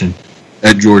position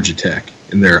at Georgia Tech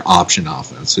in their option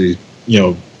offense. So,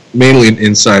 mainly an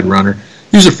inside runner.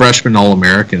 He was a freshman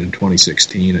All-American in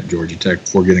 2016 at Georgia Tech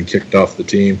before getting kicked off the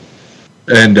team.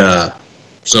 And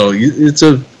so it's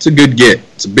a good get.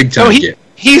 It's a big-time get.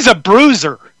 He's a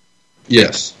bruiser.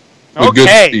 Yes. With good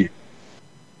speed.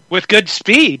 With good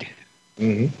speed.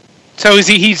 Mm-hmm. So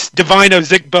he's Divine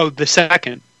Ozigbo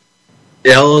II.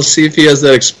 Yeah, let's see if he has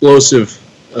that explosive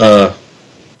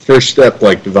first step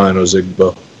like Divine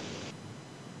Ozigbo.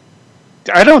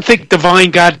 I don't think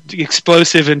Divine got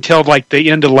explosive until like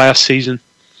the end of last season.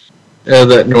 Yeah,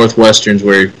 that Northwestern's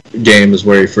game is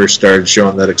where he first started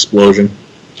showing that explosion.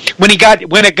 When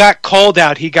it got cold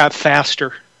out, he got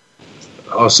faster.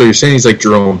 Oh, so you're saying he's like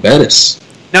Jerome Bettis?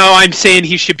 No, I'm saying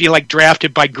he should be like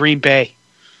drafted by Green Bay.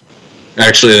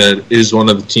 Actually, that is one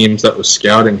of the teams that was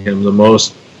scouting him the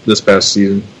most this past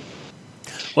season.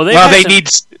 Well,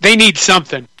 they need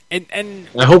something. And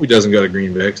I hope he doesn't go to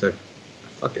Green Bay because I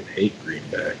fucking hate Green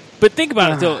Bay. But think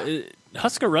about it though,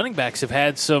 Husker running backs have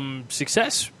had some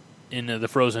success in the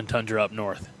frozen tundra up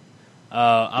north.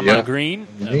 Amon Green,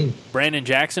 Brandon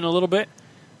Jackson a little bit.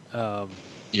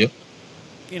 Yep.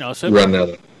 You know, so running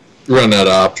out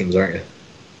of options, aren't you?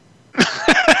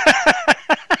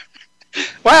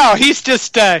 Wow, he's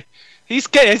just has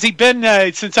he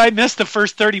been since I missed the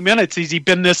first 30 minutes? Has he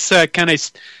been this kind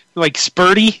of like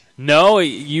spurty? No,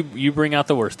 you bring out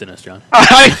the worst in us, John.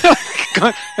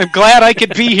 I'm glad I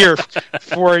could be here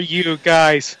for you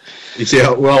guys.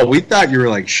 Yeah, well, we thought you were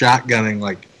like shotgunning,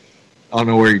 like I don't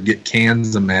know where you get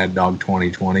cans of Mad Dog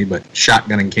 2020, but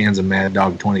shotgunning cans of Mad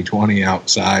Dog 2020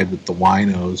 outside with the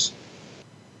winos.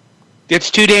 It's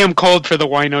too damn cold for the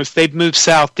winos. They've moved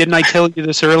south. Didn't I tell you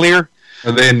this earlier?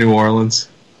 Are they in New Orleans?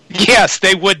 Yes,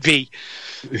 they would be.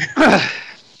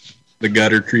 The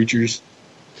gutter creatures.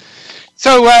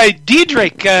 So,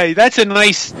 Diedrich, that's a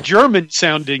nice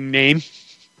German-sounding name.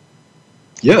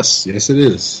 Yes, it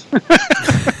is.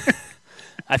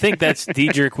 I think that's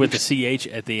Diedrich with the CH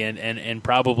at the end, and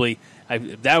probably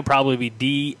that would probably be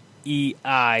D-E-I-D-R-I-C-H.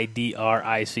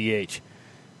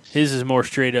 His is more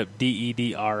straight up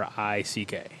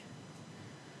D-E-D-R-I-C-K.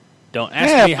 Don't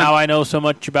ask me how I know so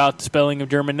much about the spelling of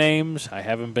German names. I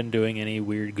haven't been doing any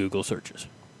weird Google searches.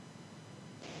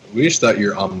 We just thought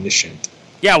you're omniscient.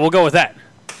 Yeah, we'll go with that.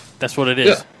 That's what it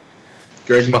is. Yeah.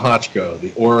 Greg Mahochko,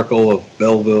 the Oracle of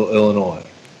Belleville, Illinois.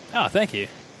 Oh, thank you.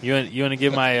 You want to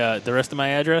give my the rest of my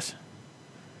address?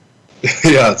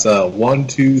 Yeah, it's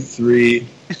 123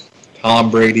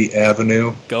 Tom Brady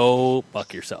Avenue. Go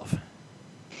fuck yourself.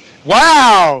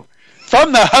 Wow!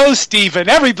 From the host, even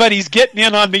everybody's getting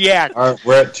in on the act. All right,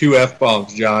 we're at 2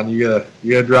 F-bombs, John. You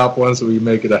gotta drop one so we can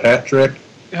make it a hat trick.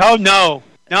 Oh no,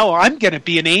 I'm gonna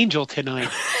be an angel tonight.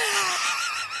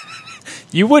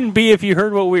 You wouldn't be if you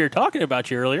heard what we were talking about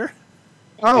you earlier.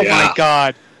 Oh my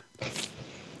God!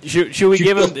 Should we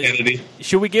give him?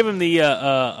 Should we give him the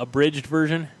abridged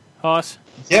version, Hoss?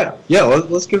 Yeah.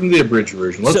 Let's give him the abridged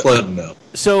version. Let's let him know.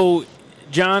 So,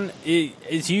 John,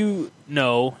 as you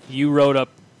know, you wrote up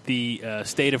the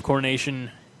State of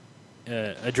Coronation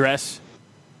address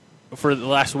for the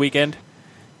last weekend,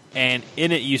 and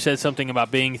in it you said something about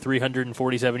being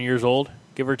 347 years old,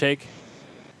 give or take.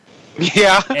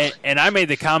 Yeah. And I made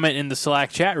the comment in the Slack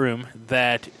chat room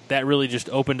that really just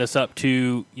opened us up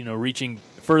to, reaching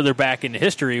further back into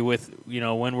history with,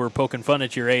 when we're poking fun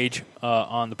at your age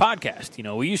on the podcast.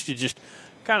 We used to just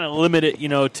kind of limit it,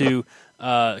 to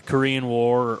Korean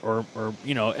War or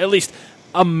at least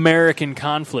American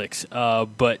conflicts.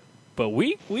 But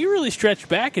we really stretched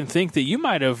back and think that you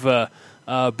might have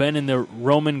been in the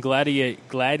Roman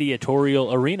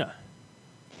gladiatorial arena.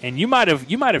 And you might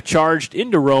have charged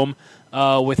into Rome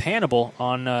with Hannibal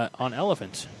on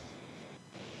elephants.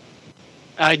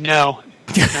 I know.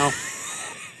 No.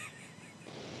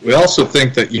 We also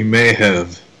think that you may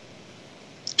have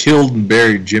killed and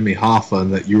buried Jimmy Hoffa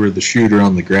and that you were the shooter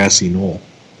on the grassy knoll.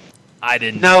 I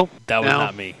didn't. No. That was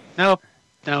not me. No.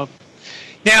 Now,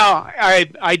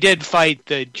 I did fight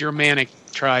the Germanic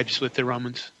tribes with the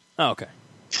Romans. Oh, okay.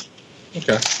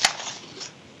 Okay.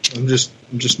 I'm just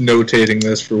notating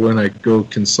this for when I go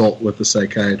consult with a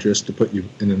psychiatrist to put you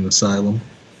in an asylum.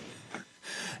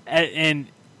 And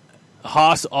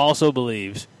Haas also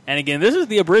believes, and again, this is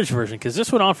the abridged version because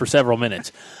this went on for several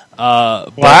minutes.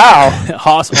 Wow.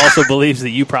 Haas also believes that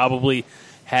you probably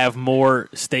have more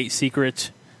state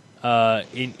secrets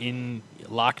in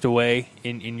locked away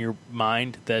in your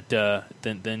mind that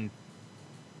than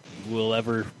we'll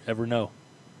ever know.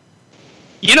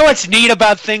 You know what's neat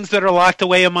about things that are locked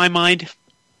away in my mind?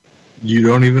 You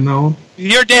don't even know them?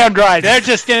 You're damn right. They're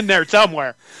just in there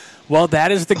somewhere. Well,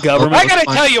 that is the government. I got to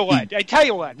tell you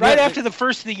what. Right after the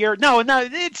first of the year. No,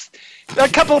 it's a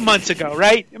couple of months ago,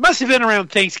 right? It must have been around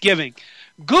Thanksgiving.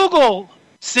 Google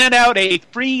sent out a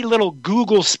free little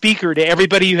Google speaker to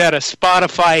everybody who had a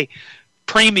Spotify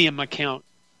premium account.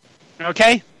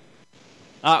 Okay?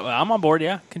 I'm on board,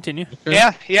 yeah. Continue.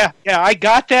 Yeah. I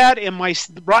got that, and my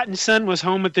rotten son was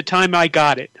home at the time I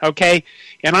got it, okay?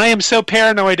 And I am so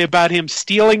paranoid about him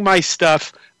stealing my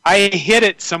stuff, I hid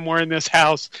it somewhere in this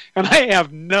house, and I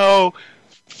have no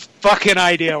fucking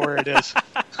idea where it is.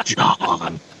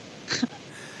 John.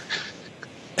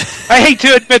 I hate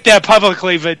to admit that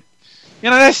publicly, but,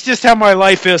 that's just how my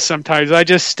life is sometimes. I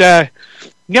just,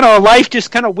 life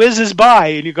just kind of whizzes by,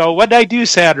 and you go, what did I do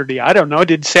Saturday? I don't know.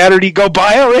 Did Saturday go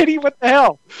by already? What the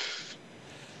hell?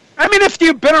 I mean, if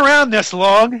you've been around this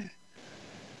long,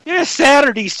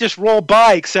 Saturdays just roll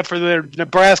by, except for the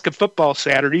Nebraska football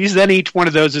Saturdays. Then each one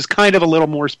of those is kind of a little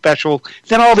more special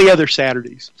than all the other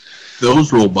Saturdays.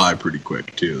 Those roll by pretty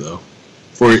quick, too, though.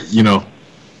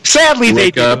 Sadly, you they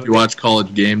wake do. up, you watch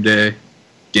College Game Day,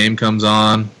 game comes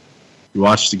on, you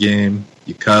watch the game,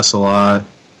 you cuss a lot,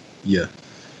 you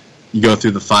go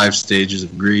through the 5 stages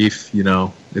of grief,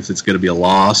 if it's going to be a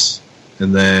loss,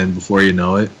 and then before you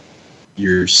know it,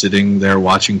 you're sitting there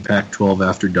watching Pac-12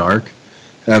 After Dark,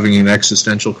 having an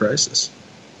existential crisis.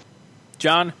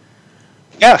 John?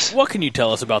 Yes? What can you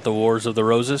tell us about the Wars of the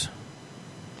Roses?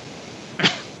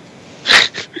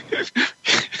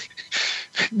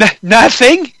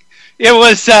 Nothing. It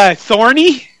was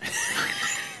thorny.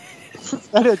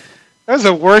 That was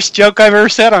the worst joke I've ever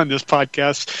said on this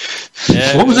podcast.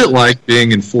 Yeah. What was it like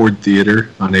being in Ford Theater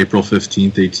on April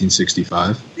 15th,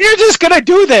 1865? You're just going to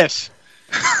do this.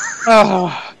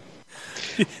 Oh.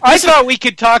 I thought we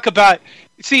could talk about...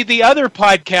 See, the other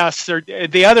podcasts, or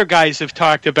the other guys have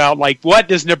talked about, what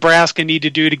does Nebraska need to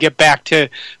do to get back to,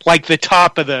 the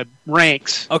top of the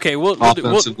ranks? Okay,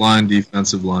 Offensive line,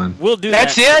 defensive line. We'll do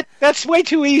That's that. it? That's way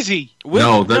too easy.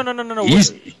 No.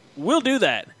 Easy. We'll do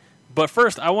that. But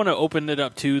first, I want to open it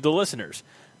up to the listeners.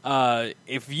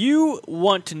 If you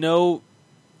want to know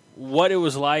what it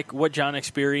was like, what John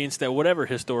experienced at whatever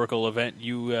historical event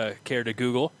you care to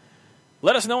Google,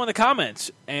 let us know in the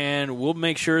comments, and we'll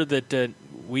make sure that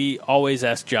we always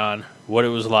ask John what it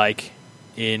was like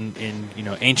in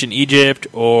ancient Egypt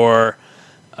or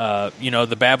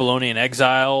the Babylonian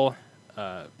exile.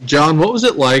 John, what was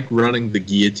it like running the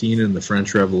guillotine in the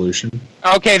French Revolution?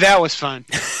 Okay, that was fun.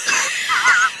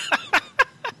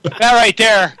 That right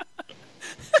there.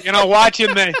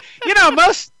 Watching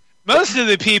most of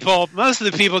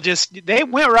the people just, they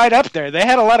went right up there. They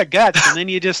had a lot of guts, and then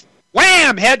you just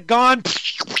wham, head gone.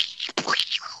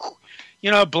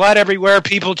 Blood everywhere,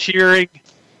 people cheering.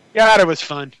 God, it was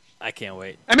fun. I can't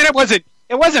wait. I mean,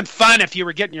 it wasn't fun if you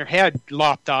were getting your head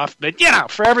lopped off, but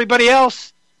for everybody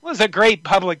else, it was a great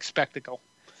public spectacle.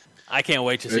 I can't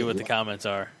wait to see what the comments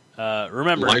are.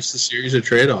 Remember, Life's a series of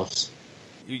trade-offs.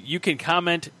 You can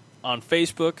comment on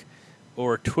Facebook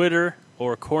or Twitter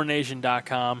or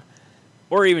CoreNation.com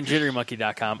or even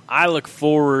JitteryMonkey.com. I look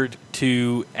forward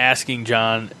to asking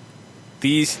John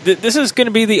these. This is going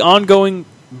to be the ongoing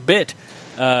bit.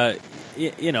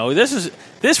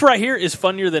 This right here is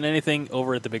funnier than anything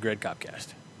over at the Big Red Copcast.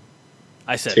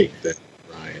 I said, take that,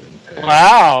 Ryan and Pat.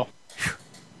 Wow.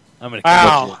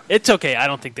 Wow. It's okay. I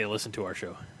don't think they listen to our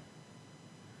show,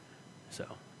 so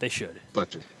they should.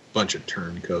 Bunch of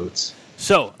turncoats.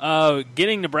 So,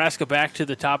 getting Nebraska back to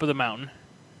the top of the mountain.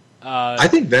 I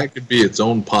think that could be its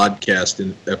own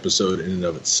podcast episode in and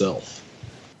of itself.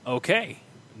 Okay.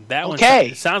 That okay.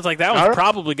 One sounds like that one's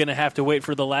probably going to have to wait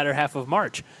for the latter half of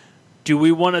March. Do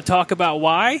we want to talk about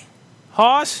why,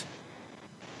 Hoss?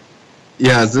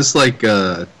 Yeah, is this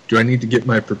do I need to get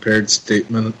my prepared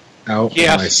statement out?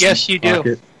 Yes, you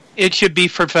do. It should be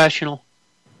professional.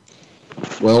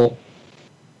 Well,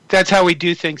 that's how we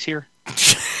do things here.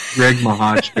 Greg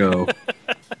Mahachko,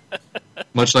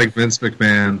 much like Vince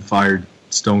McMahon fired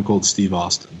Stone Cold Steve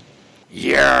Austin.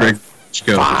 Yeah. Greg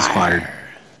Mahachko was fired.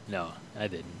 No, I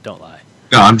didn't. Don't lie.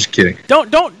 No, I'm just kidding.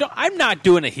 Don't. I'm not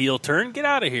doing a heel turn. Get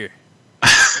out of here.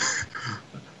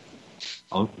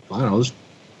 I'll just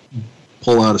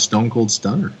pull out a Stone Cold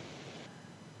Stunner.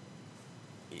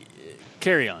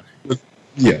 Carry on.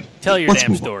 Yeah. Tell your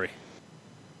damn story.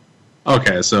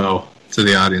 Okay, so to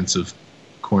the audience of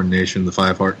Corn Nation, the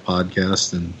Five Heart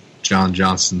Podcast, and John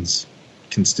Johnson's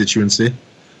constituency,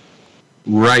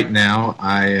 right now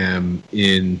I am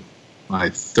in my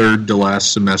third to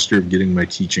last semester of getting my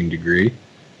teaching degree,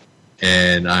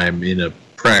 and I'm in a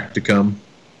practicum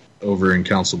over in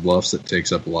Council Bluffs that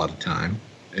takes up a lot of time,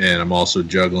 and I'm also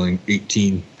juggling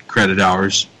 18 credit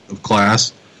hours of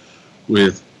class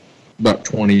with about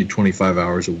 20 to 25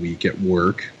 hours a week at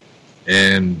work,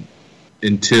 and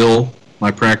until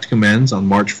my practicum ends on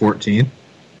March 14th,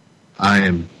 I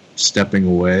am stepping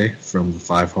away from the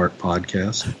Five Heart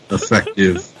podcast,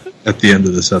 effective at the end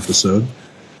of this episode.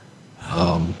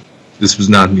 This was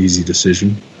not an easy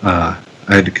decision. I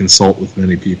had to consult with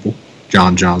many people.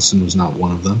 John Johnson was not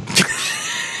one of them.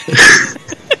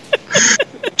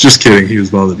 Just kidding. He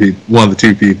was one of the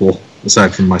two people,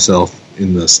 aside from myself,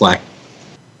 in the Slack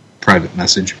private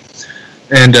message.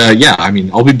 And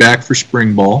I'll be back for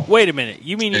spring ball. Wait a minute.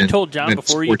 You mean you told John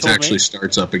before you told me? Sports actually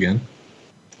starts up again.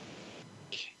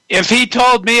 If he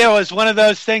told me it was one of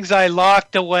those things I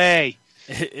locked away.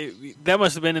 That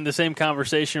must have been in the same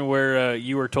conversation where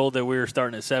you were told that we were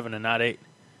starting at 7 and not 8.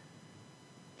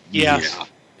 Yes,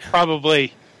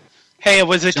 probably. Hey, it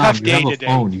was a tough day today.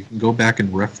 Phone. You can go back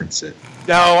and reference it.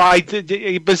 No,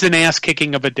 it was an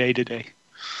ass-kicking of a day today.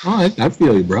 Oh, I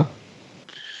feel you, bro.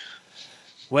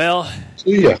 Well,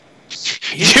 see ya.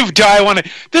 This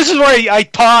is where I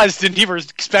paused and you were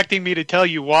expecting me to tell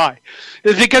you why.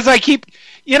 It's because I keep...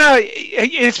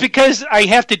 it's because I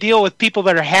have to deal with people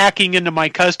that are hacking into my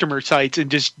customer sites and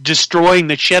just destroying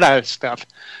the shit out of stuff.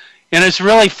 And it's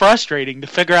really frustrating to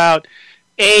figure out,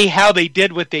 A, how they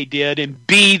did what they did, and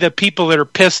B, the people that are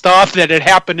pissed off that it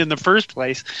happened in the first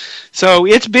place. So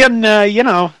it's been,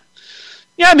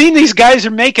 these guys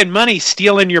are making money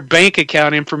stealing your bank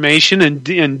account information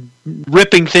and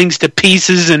ripping things to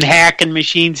pieces and hacking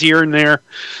machines here and there.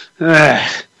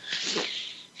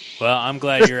 Well, I'm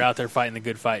glad you're out there fighting the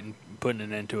good fight and putting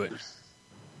an end to it.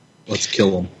 Let's kill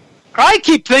them. I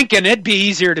keep thinking it'd be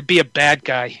easier to be a bad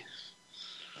guy.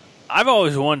 I've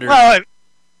always wondered. Well,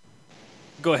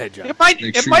 go ahead, John. It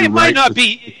might not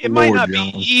be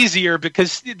easier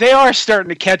because they are starting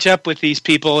to catch up with these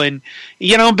people, and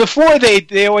before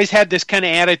they always had this kind of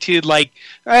attitude like,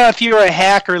 if you're a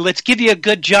hacker, let's give you a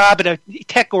good job at a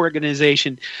tech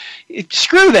organization.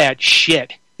 Screw that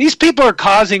shit. These people are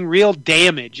causing real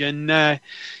damage, and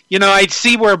I'd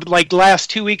see where like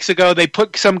last 2 weeks ago they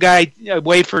put some guy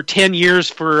away for 10 years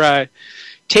for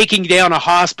taking down a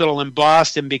hospital in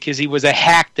Boston because he was a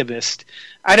hacktivist.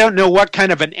 I don't know what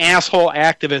kind of an asshole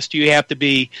activist you have to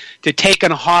be to take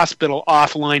a hospital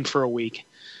offline for a week.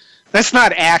 That's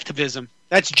not activism.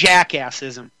 That's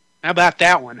jackassism. How about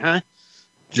that one, huh?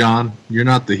 John, you're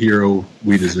not the hero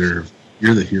we deserve.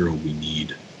 You're the hero we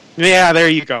need. Yeah, there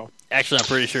you go. Actually, I'm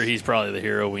pretty sure he's probably the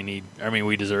hero we need. I mean,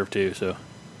 we deserve too. So.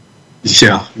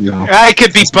 Yeah, I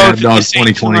could be both. Mad Dog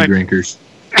 2020 drinkers.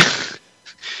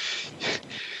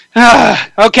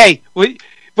 Okay,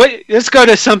 let's go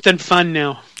to something fun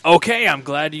now. Okay, I'm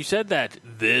glad you said that.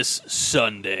 This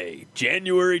Sunday,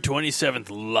 January 27th,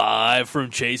 live from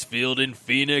Chase Field in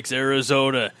Phoenix,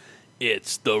 Arizona,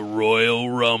 it's the Royal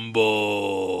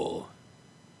Rumble.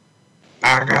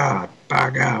 By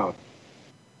God.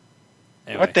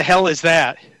 Anyway, what the hell is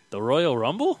that? The Royal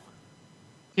Rumble?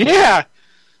 Yeah.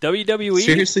 WWE?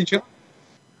 Seriously, John?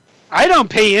 I don't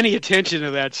pay any attention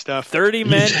to that stuff. 30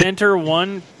 men enter,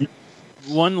 one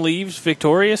leaves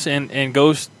victorious and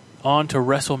goes on to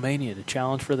WrestleMania to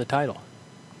challenge for the title.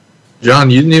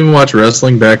 John, you didn't even watch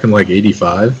wrestling back in like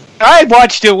 85? I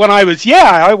watched it when I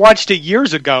watched it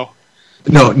years ago.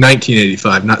 No,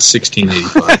 1985, not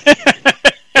 1685.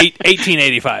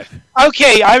 1885.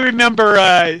 Okay, I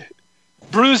remember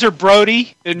Bruiser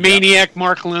Brody and Maniac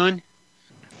Mark Lewin.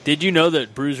 Did you know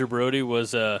that Bruiser Brody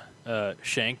was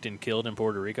shanked and killed in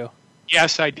Puerto Rico?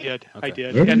 Yes, I did. Okay. I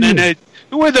did. And then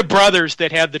who were the brothers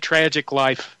that had the tragic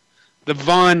life? The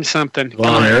Von something.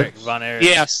 Von Erich. Von Erich.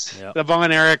 Yes, Yep. the Von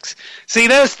Erichs. See,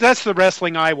 that's the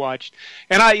wrestling I watched.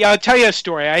 And I'll tell you a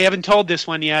story. I haven't told this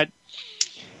one yet.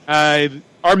 Our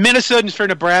Minnesotans for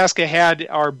Nebraska had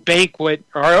our banquet,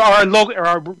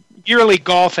 our yearly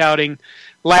golf outing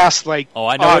last Oh, I know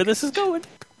August, where this is going.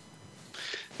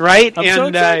 right? I'm so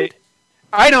excited.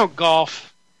 I don't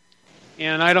golf,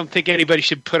 and I don't think anybody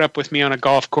should put up with me on a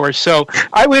golf course. So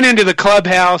I went into the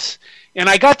clubhouse, and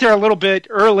I got there a little bit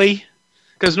early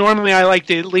because normally I like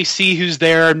to at least see who's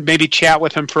there and maybe chat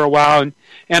with them for a while.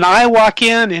 And I walk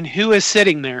in, and who is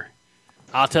sitting there?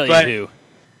 I'll tell you who.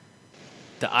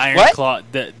 The Iron Claw,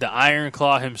 the Iron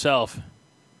Claw himself.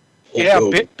 Yeah,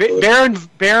 Baron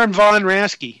von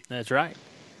Raschke. That's right.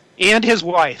 And his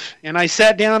wife. And I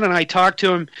sat down and I talked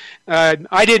to him.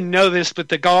 I didn't know this, but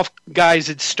the golf guys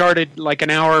had started like an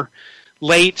hour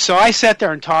late. So I sat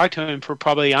there and talked to him for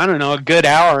probably, a good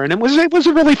hour. And it was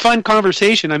a really fun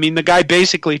conversation. I mean, the guy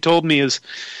basically told me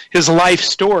his life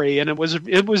story, and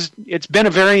it's been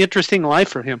a very interesting life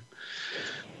for him.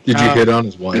 Did you hit on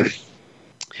his wife?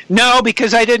 No,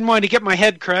 because I didn't want to get my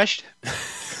head crushed.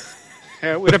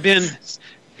 It would have been...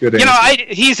 Good answer.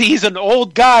 He's an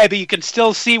old guy, but you can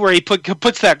still see where he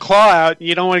puts that claw out, and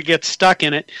you don't want to get stuck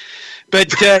in it.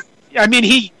 But I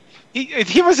mean,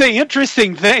 he was an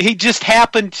interesting thing. He just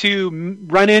happened to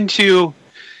run into.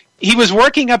 He was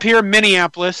working up here in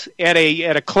Minneapolis at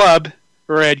a club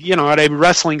or at a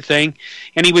wrestling thing,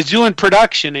 and he was doing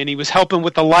production and he was helping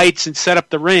with the lights and set up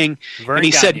the ring. And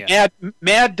he said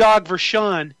Mad Dog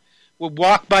Vachon would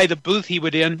walk by the booth he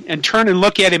would in and turn and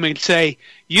look at him and say,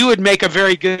 "You would make a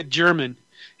very good German."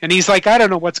 And he's like, "I don't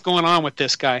know what's going on with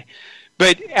this guy."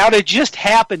 But out of just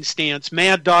happenstance,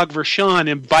 Mad Dog Vachon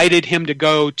invited him to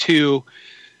go to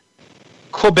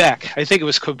Quebec. I think it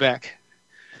was Quebec.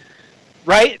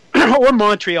 Right? Or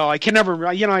Montreal. I can never,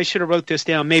 I should have wrote this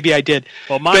down. Maybe I did.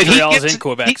 Well, Montreal's in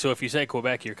Quebec, so if you say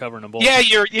Quebec, you're covering them both. Yeah,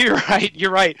 you're right.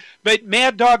 You're right. But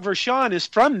Mad Dog Vachon is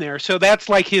from there, so that's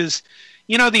like his,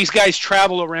 these guys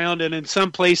travel around, and in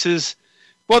some places,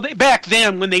 back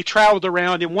then when they traveled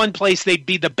around, in one place they'd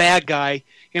be the bad guy,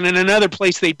 and in another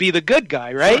place they'd be the good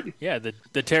guy, right? Sure. Yeah,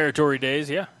 the territory days,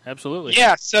 yeah, absolutely.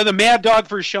 Yeah, so the Mad Dog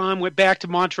Vachon went back to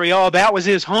Montreal. That was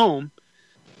his home,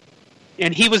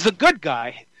 and he was the good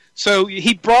guy. So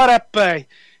he brought up,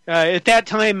 at that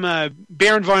time,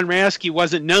 Baron von Raschke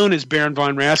wasn't known as Baron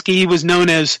von Raschke. He was known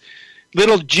as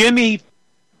Little Jimmy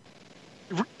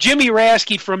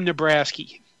Raschke from Nebraska.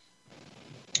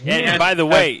 And by the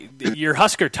way, your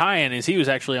Husker tie-in is he was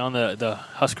actually on the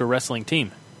Husker wrestling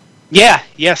team. Yeah,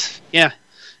 yes, yeah.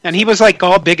 And he was like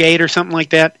all Big 8 or something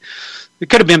like that. It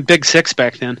could have been Big 6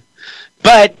 back then.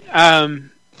 But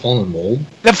mold.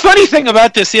 The funny thing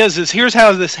about this is here's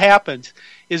how this happens.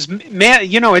 It's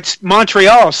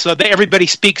Montreal, so everybody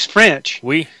speaks French.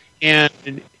 Oui. And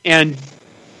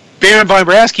Baron von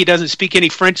Raschke doesn't speak any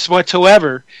French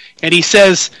whatsoever. And he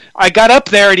says, I got up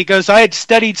there, and he goes, I had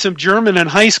studied some German in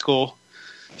high school,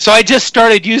 so I just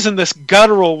started using this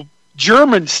guttural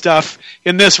German stuff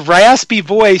in this raspy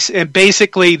voice, and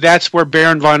basically that's where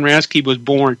Baron von Raschke was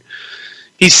born.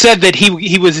 He said that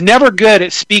he was never good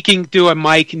at speaking to a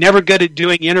mic, never good at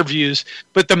doing interviews,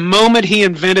 but the moment he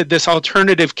invented this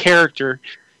alternative character,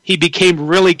 he became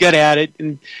really good at it.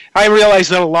 And I realize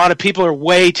that a lot of people are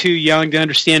way too young to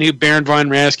understand who Baron von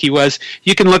Raschke was.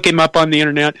 You can look him up on the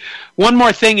internet. One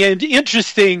more thing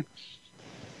interesting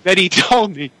that he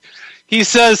told me. He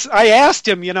says, I asked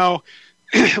him,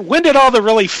 when did all the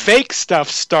really fake stuff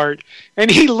start?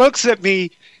 And he looks at me,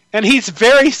 and he's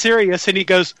very serious, and he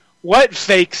goes, what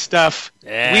fake stuff?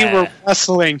 Yeah. We were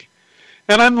wrestling.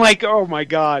 And I'm like, oh, my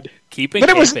God. Keeping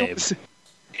kayfabe.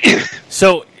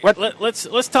 So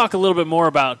let's talk a little bit more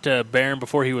about Baron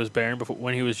before he was Baron,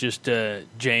 when he was just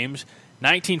James.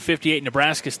 1958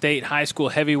 Nebraska State High School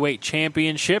Heavyweight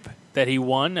Championship that he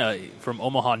won from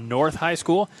Omaha North High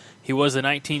School. He was the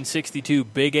 1962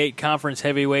 Big 8 Conference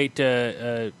Heavyweight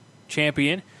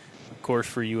champion, of course,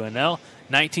 for UNL.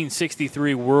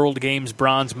 1963 World Games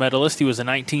bronze medalist. He was a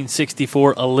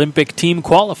 1964 Olympic team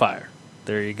qualifier.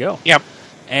 There you go. Yep.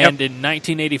 And in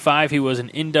 1985, he was an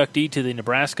inductee to the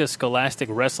Nebraska Scholastic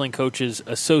Wrestling Coaches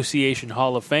Association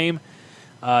Hall of Fame.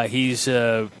 He's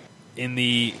in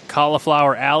the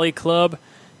Cauliflower Alley Club.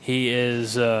 He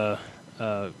is, as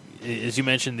you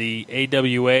mentioned, the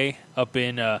AWA up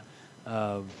in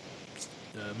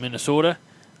Minnesota.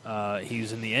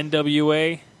 He's in the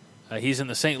NWA. He's in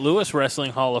the St. Louis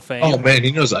Wrestling Hall of Fame. Oh, man,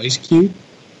 he knows Ice Cube?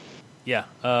 Yeah,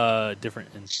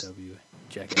 different NWA.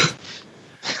 Jackass.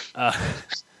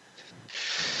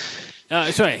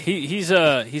 So anyway, he's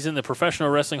in the Professional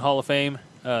Wrestling Hall of Fame,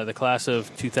 the class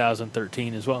of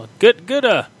 2013 as well. Good.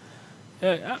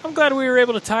 I'm glad we were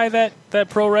able to tie that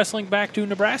pro wrestling back to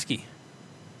Nebraska.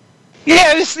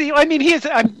 Yeah,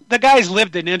 the guy's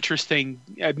lived an interesting,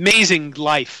 amazing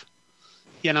life.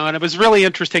 And it was really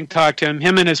interesting to talk to him.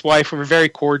 Him and his wife were very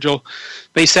cordial.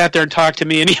 They sat there and talked to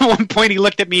me, and at one point he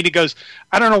looked at me and he goes,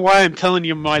 I don't know why I'm telling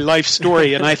you my life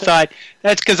story. And I thought,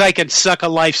 that's because I can suck a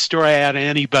life story out of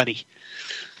anybody.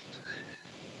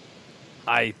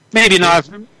 Maybe not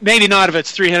if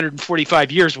it's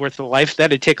 345 years worth of life.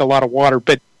 That'd take a lot of water.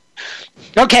 But,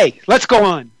 okay, let's go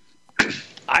on.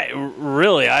 I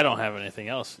don't have anything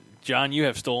else. John, you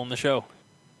have stolen the show.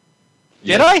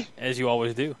 Did I? As you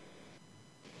always do.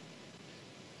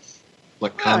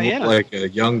 Like a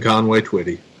young Conway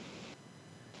Twitty.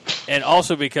 And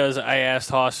also because I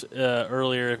asked Haas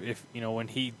earlier if, when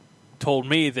he told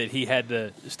me that he had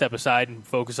to step aside and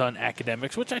focus on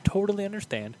academics, which I totally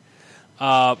understand.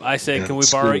 I said,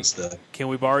 can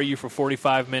we borrow you for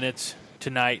 45 minutes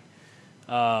tonight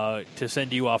to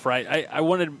send you off right? I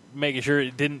wanted to make sure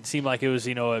it didn't seem like it was,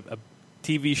 a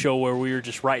TV show where we were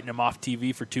just writing him off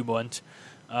TV for 2 months.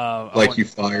 You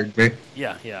fired me?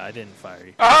 Yeah, I didn't fire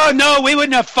you. Oh, no, we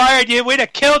wouldn't have fired you. We'd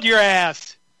have killed your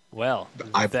ass. Well,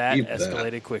 that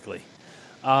escalated quickly.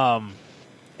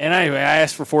 And anyway, I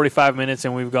asked for 45 minutes,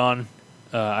 and we've gone.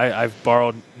 I've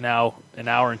borrowed now an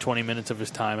hour and 20 minutes of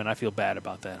his time, and I feel bad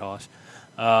about that, Hoss.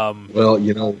 Well,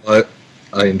 you know what?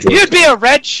 I enjoy it. You'd be a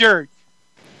red shirt.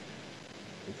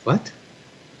 What?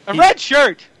 A red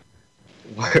shirt.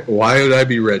 Why would I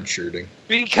be redshirting?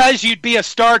 Because you'd be a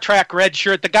Star Trek red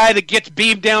shirt, the guy that gets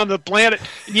beamed down to the planet.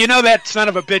 You know that son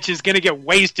of a bitch is going to get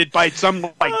wasted by some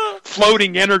like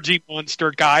floating energy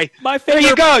monster guy. There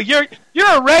you go. You're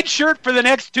a red shirt for the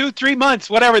next 2-3 months,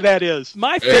 whatever that is.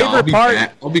 My favorite part.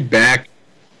 I'll be back.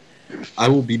 I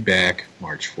will be back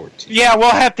March 14th. Yeah,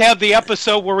 we'll have to have the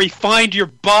episode where we find your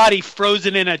body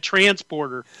frozen in a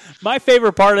transporter. My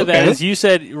favorite part of that is you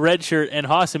said red shirt, and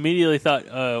Hoss immediately thought,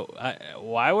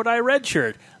 why would I red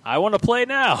shirt? I want to play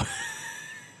now.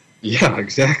 Yeah,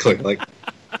 exactly. Like,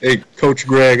 hey, Coach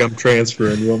Greg, I'm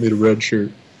transferring. You want me to red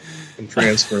shirt and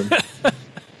transfer him?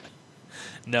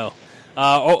 No.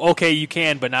 Okay, you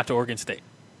can, but not to Oregon State.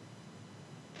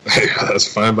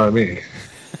 That's fine by me.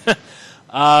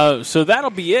 So that'll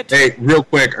be it. Hey, real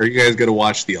quick, are you guys going to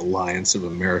watch the Alliance of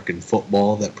American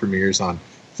Football that premieres on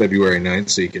February 9th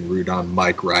so you can root on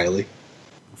Mike Riley?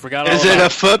 Is it a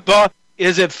football?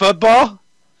 Is it football?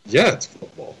 Yeah, it's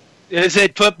football. Is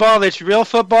it football that's real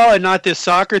football and not this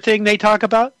soccer thing they talk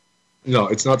about? No,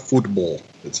 it's not football.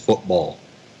 It's football.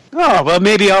 Oh, well,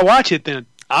 maybe I'll watch it then.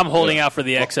 I'm holding out for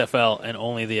the XFL and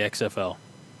only the XFL.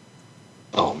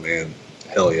 Oh, man.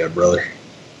 Hell yeah, brother.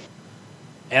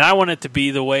 And I want it to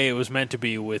be the way it was meant to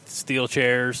be, with steel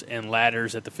chairs and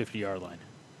ladders at the 50-yard line.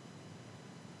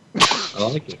 I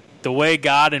like it. The way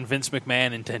God and Vince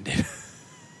McMahon intended.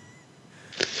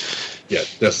 Yeah,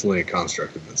 definitely a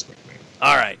construct of Vince McMahon.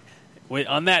 All right.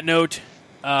 On that note,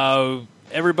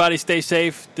 everybody stay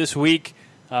safe this week.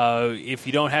 If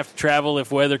you don't have to travel,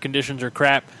 if weather conditions are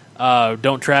crap,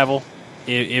 don't travel.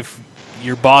 If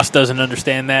your boss doesn't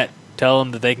understand that, tell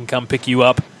them that they can come pick you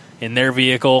up in their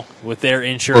vehicle with their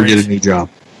insurance. Or get a new job.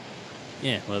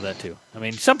 Yeah, well, that too. I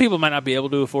mean, some people might not be able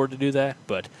to afford to do that,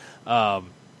 but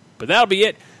that'll be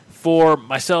it for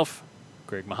myself,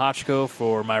 Greg Mahochko,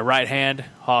 for my right hand,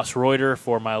 Hoss Reuter,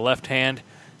 for my left hand,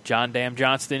 John Dam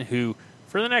Johnston, who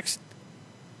for the next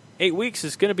 8 weeks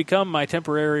is going to become my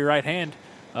temporary right hand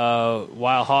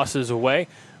while Hoss is away.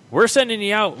 We're sending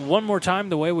you out one more time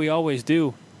the way we always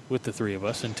do with the three of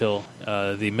us until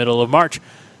the middle of March.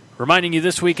 Reminding you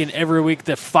this week and every week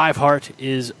that 5 heart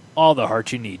is all the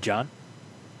heart you need, John.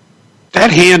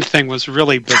 That hand thing was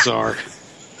really bizarre.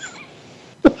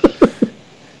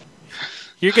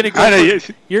 You're gonna go.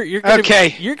 You're gonna,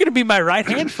 okay. You're gonna be my right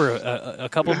hand for a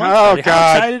couple months. Oh buddy. God!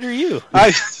 How excited are you?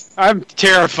 I'm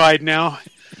terrified now.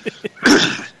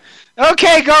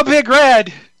 Okay, go Big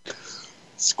Red.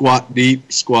 Squat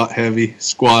deep, squat heavy,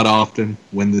 squat often,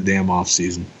 win the damn off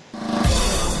season.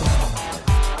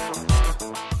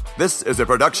 This is a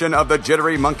production of the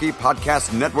Jittery Monkey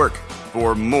Podcast Network.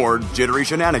 For more jittery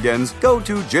shenanigans, go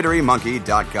to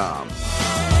jitterymonkey.com.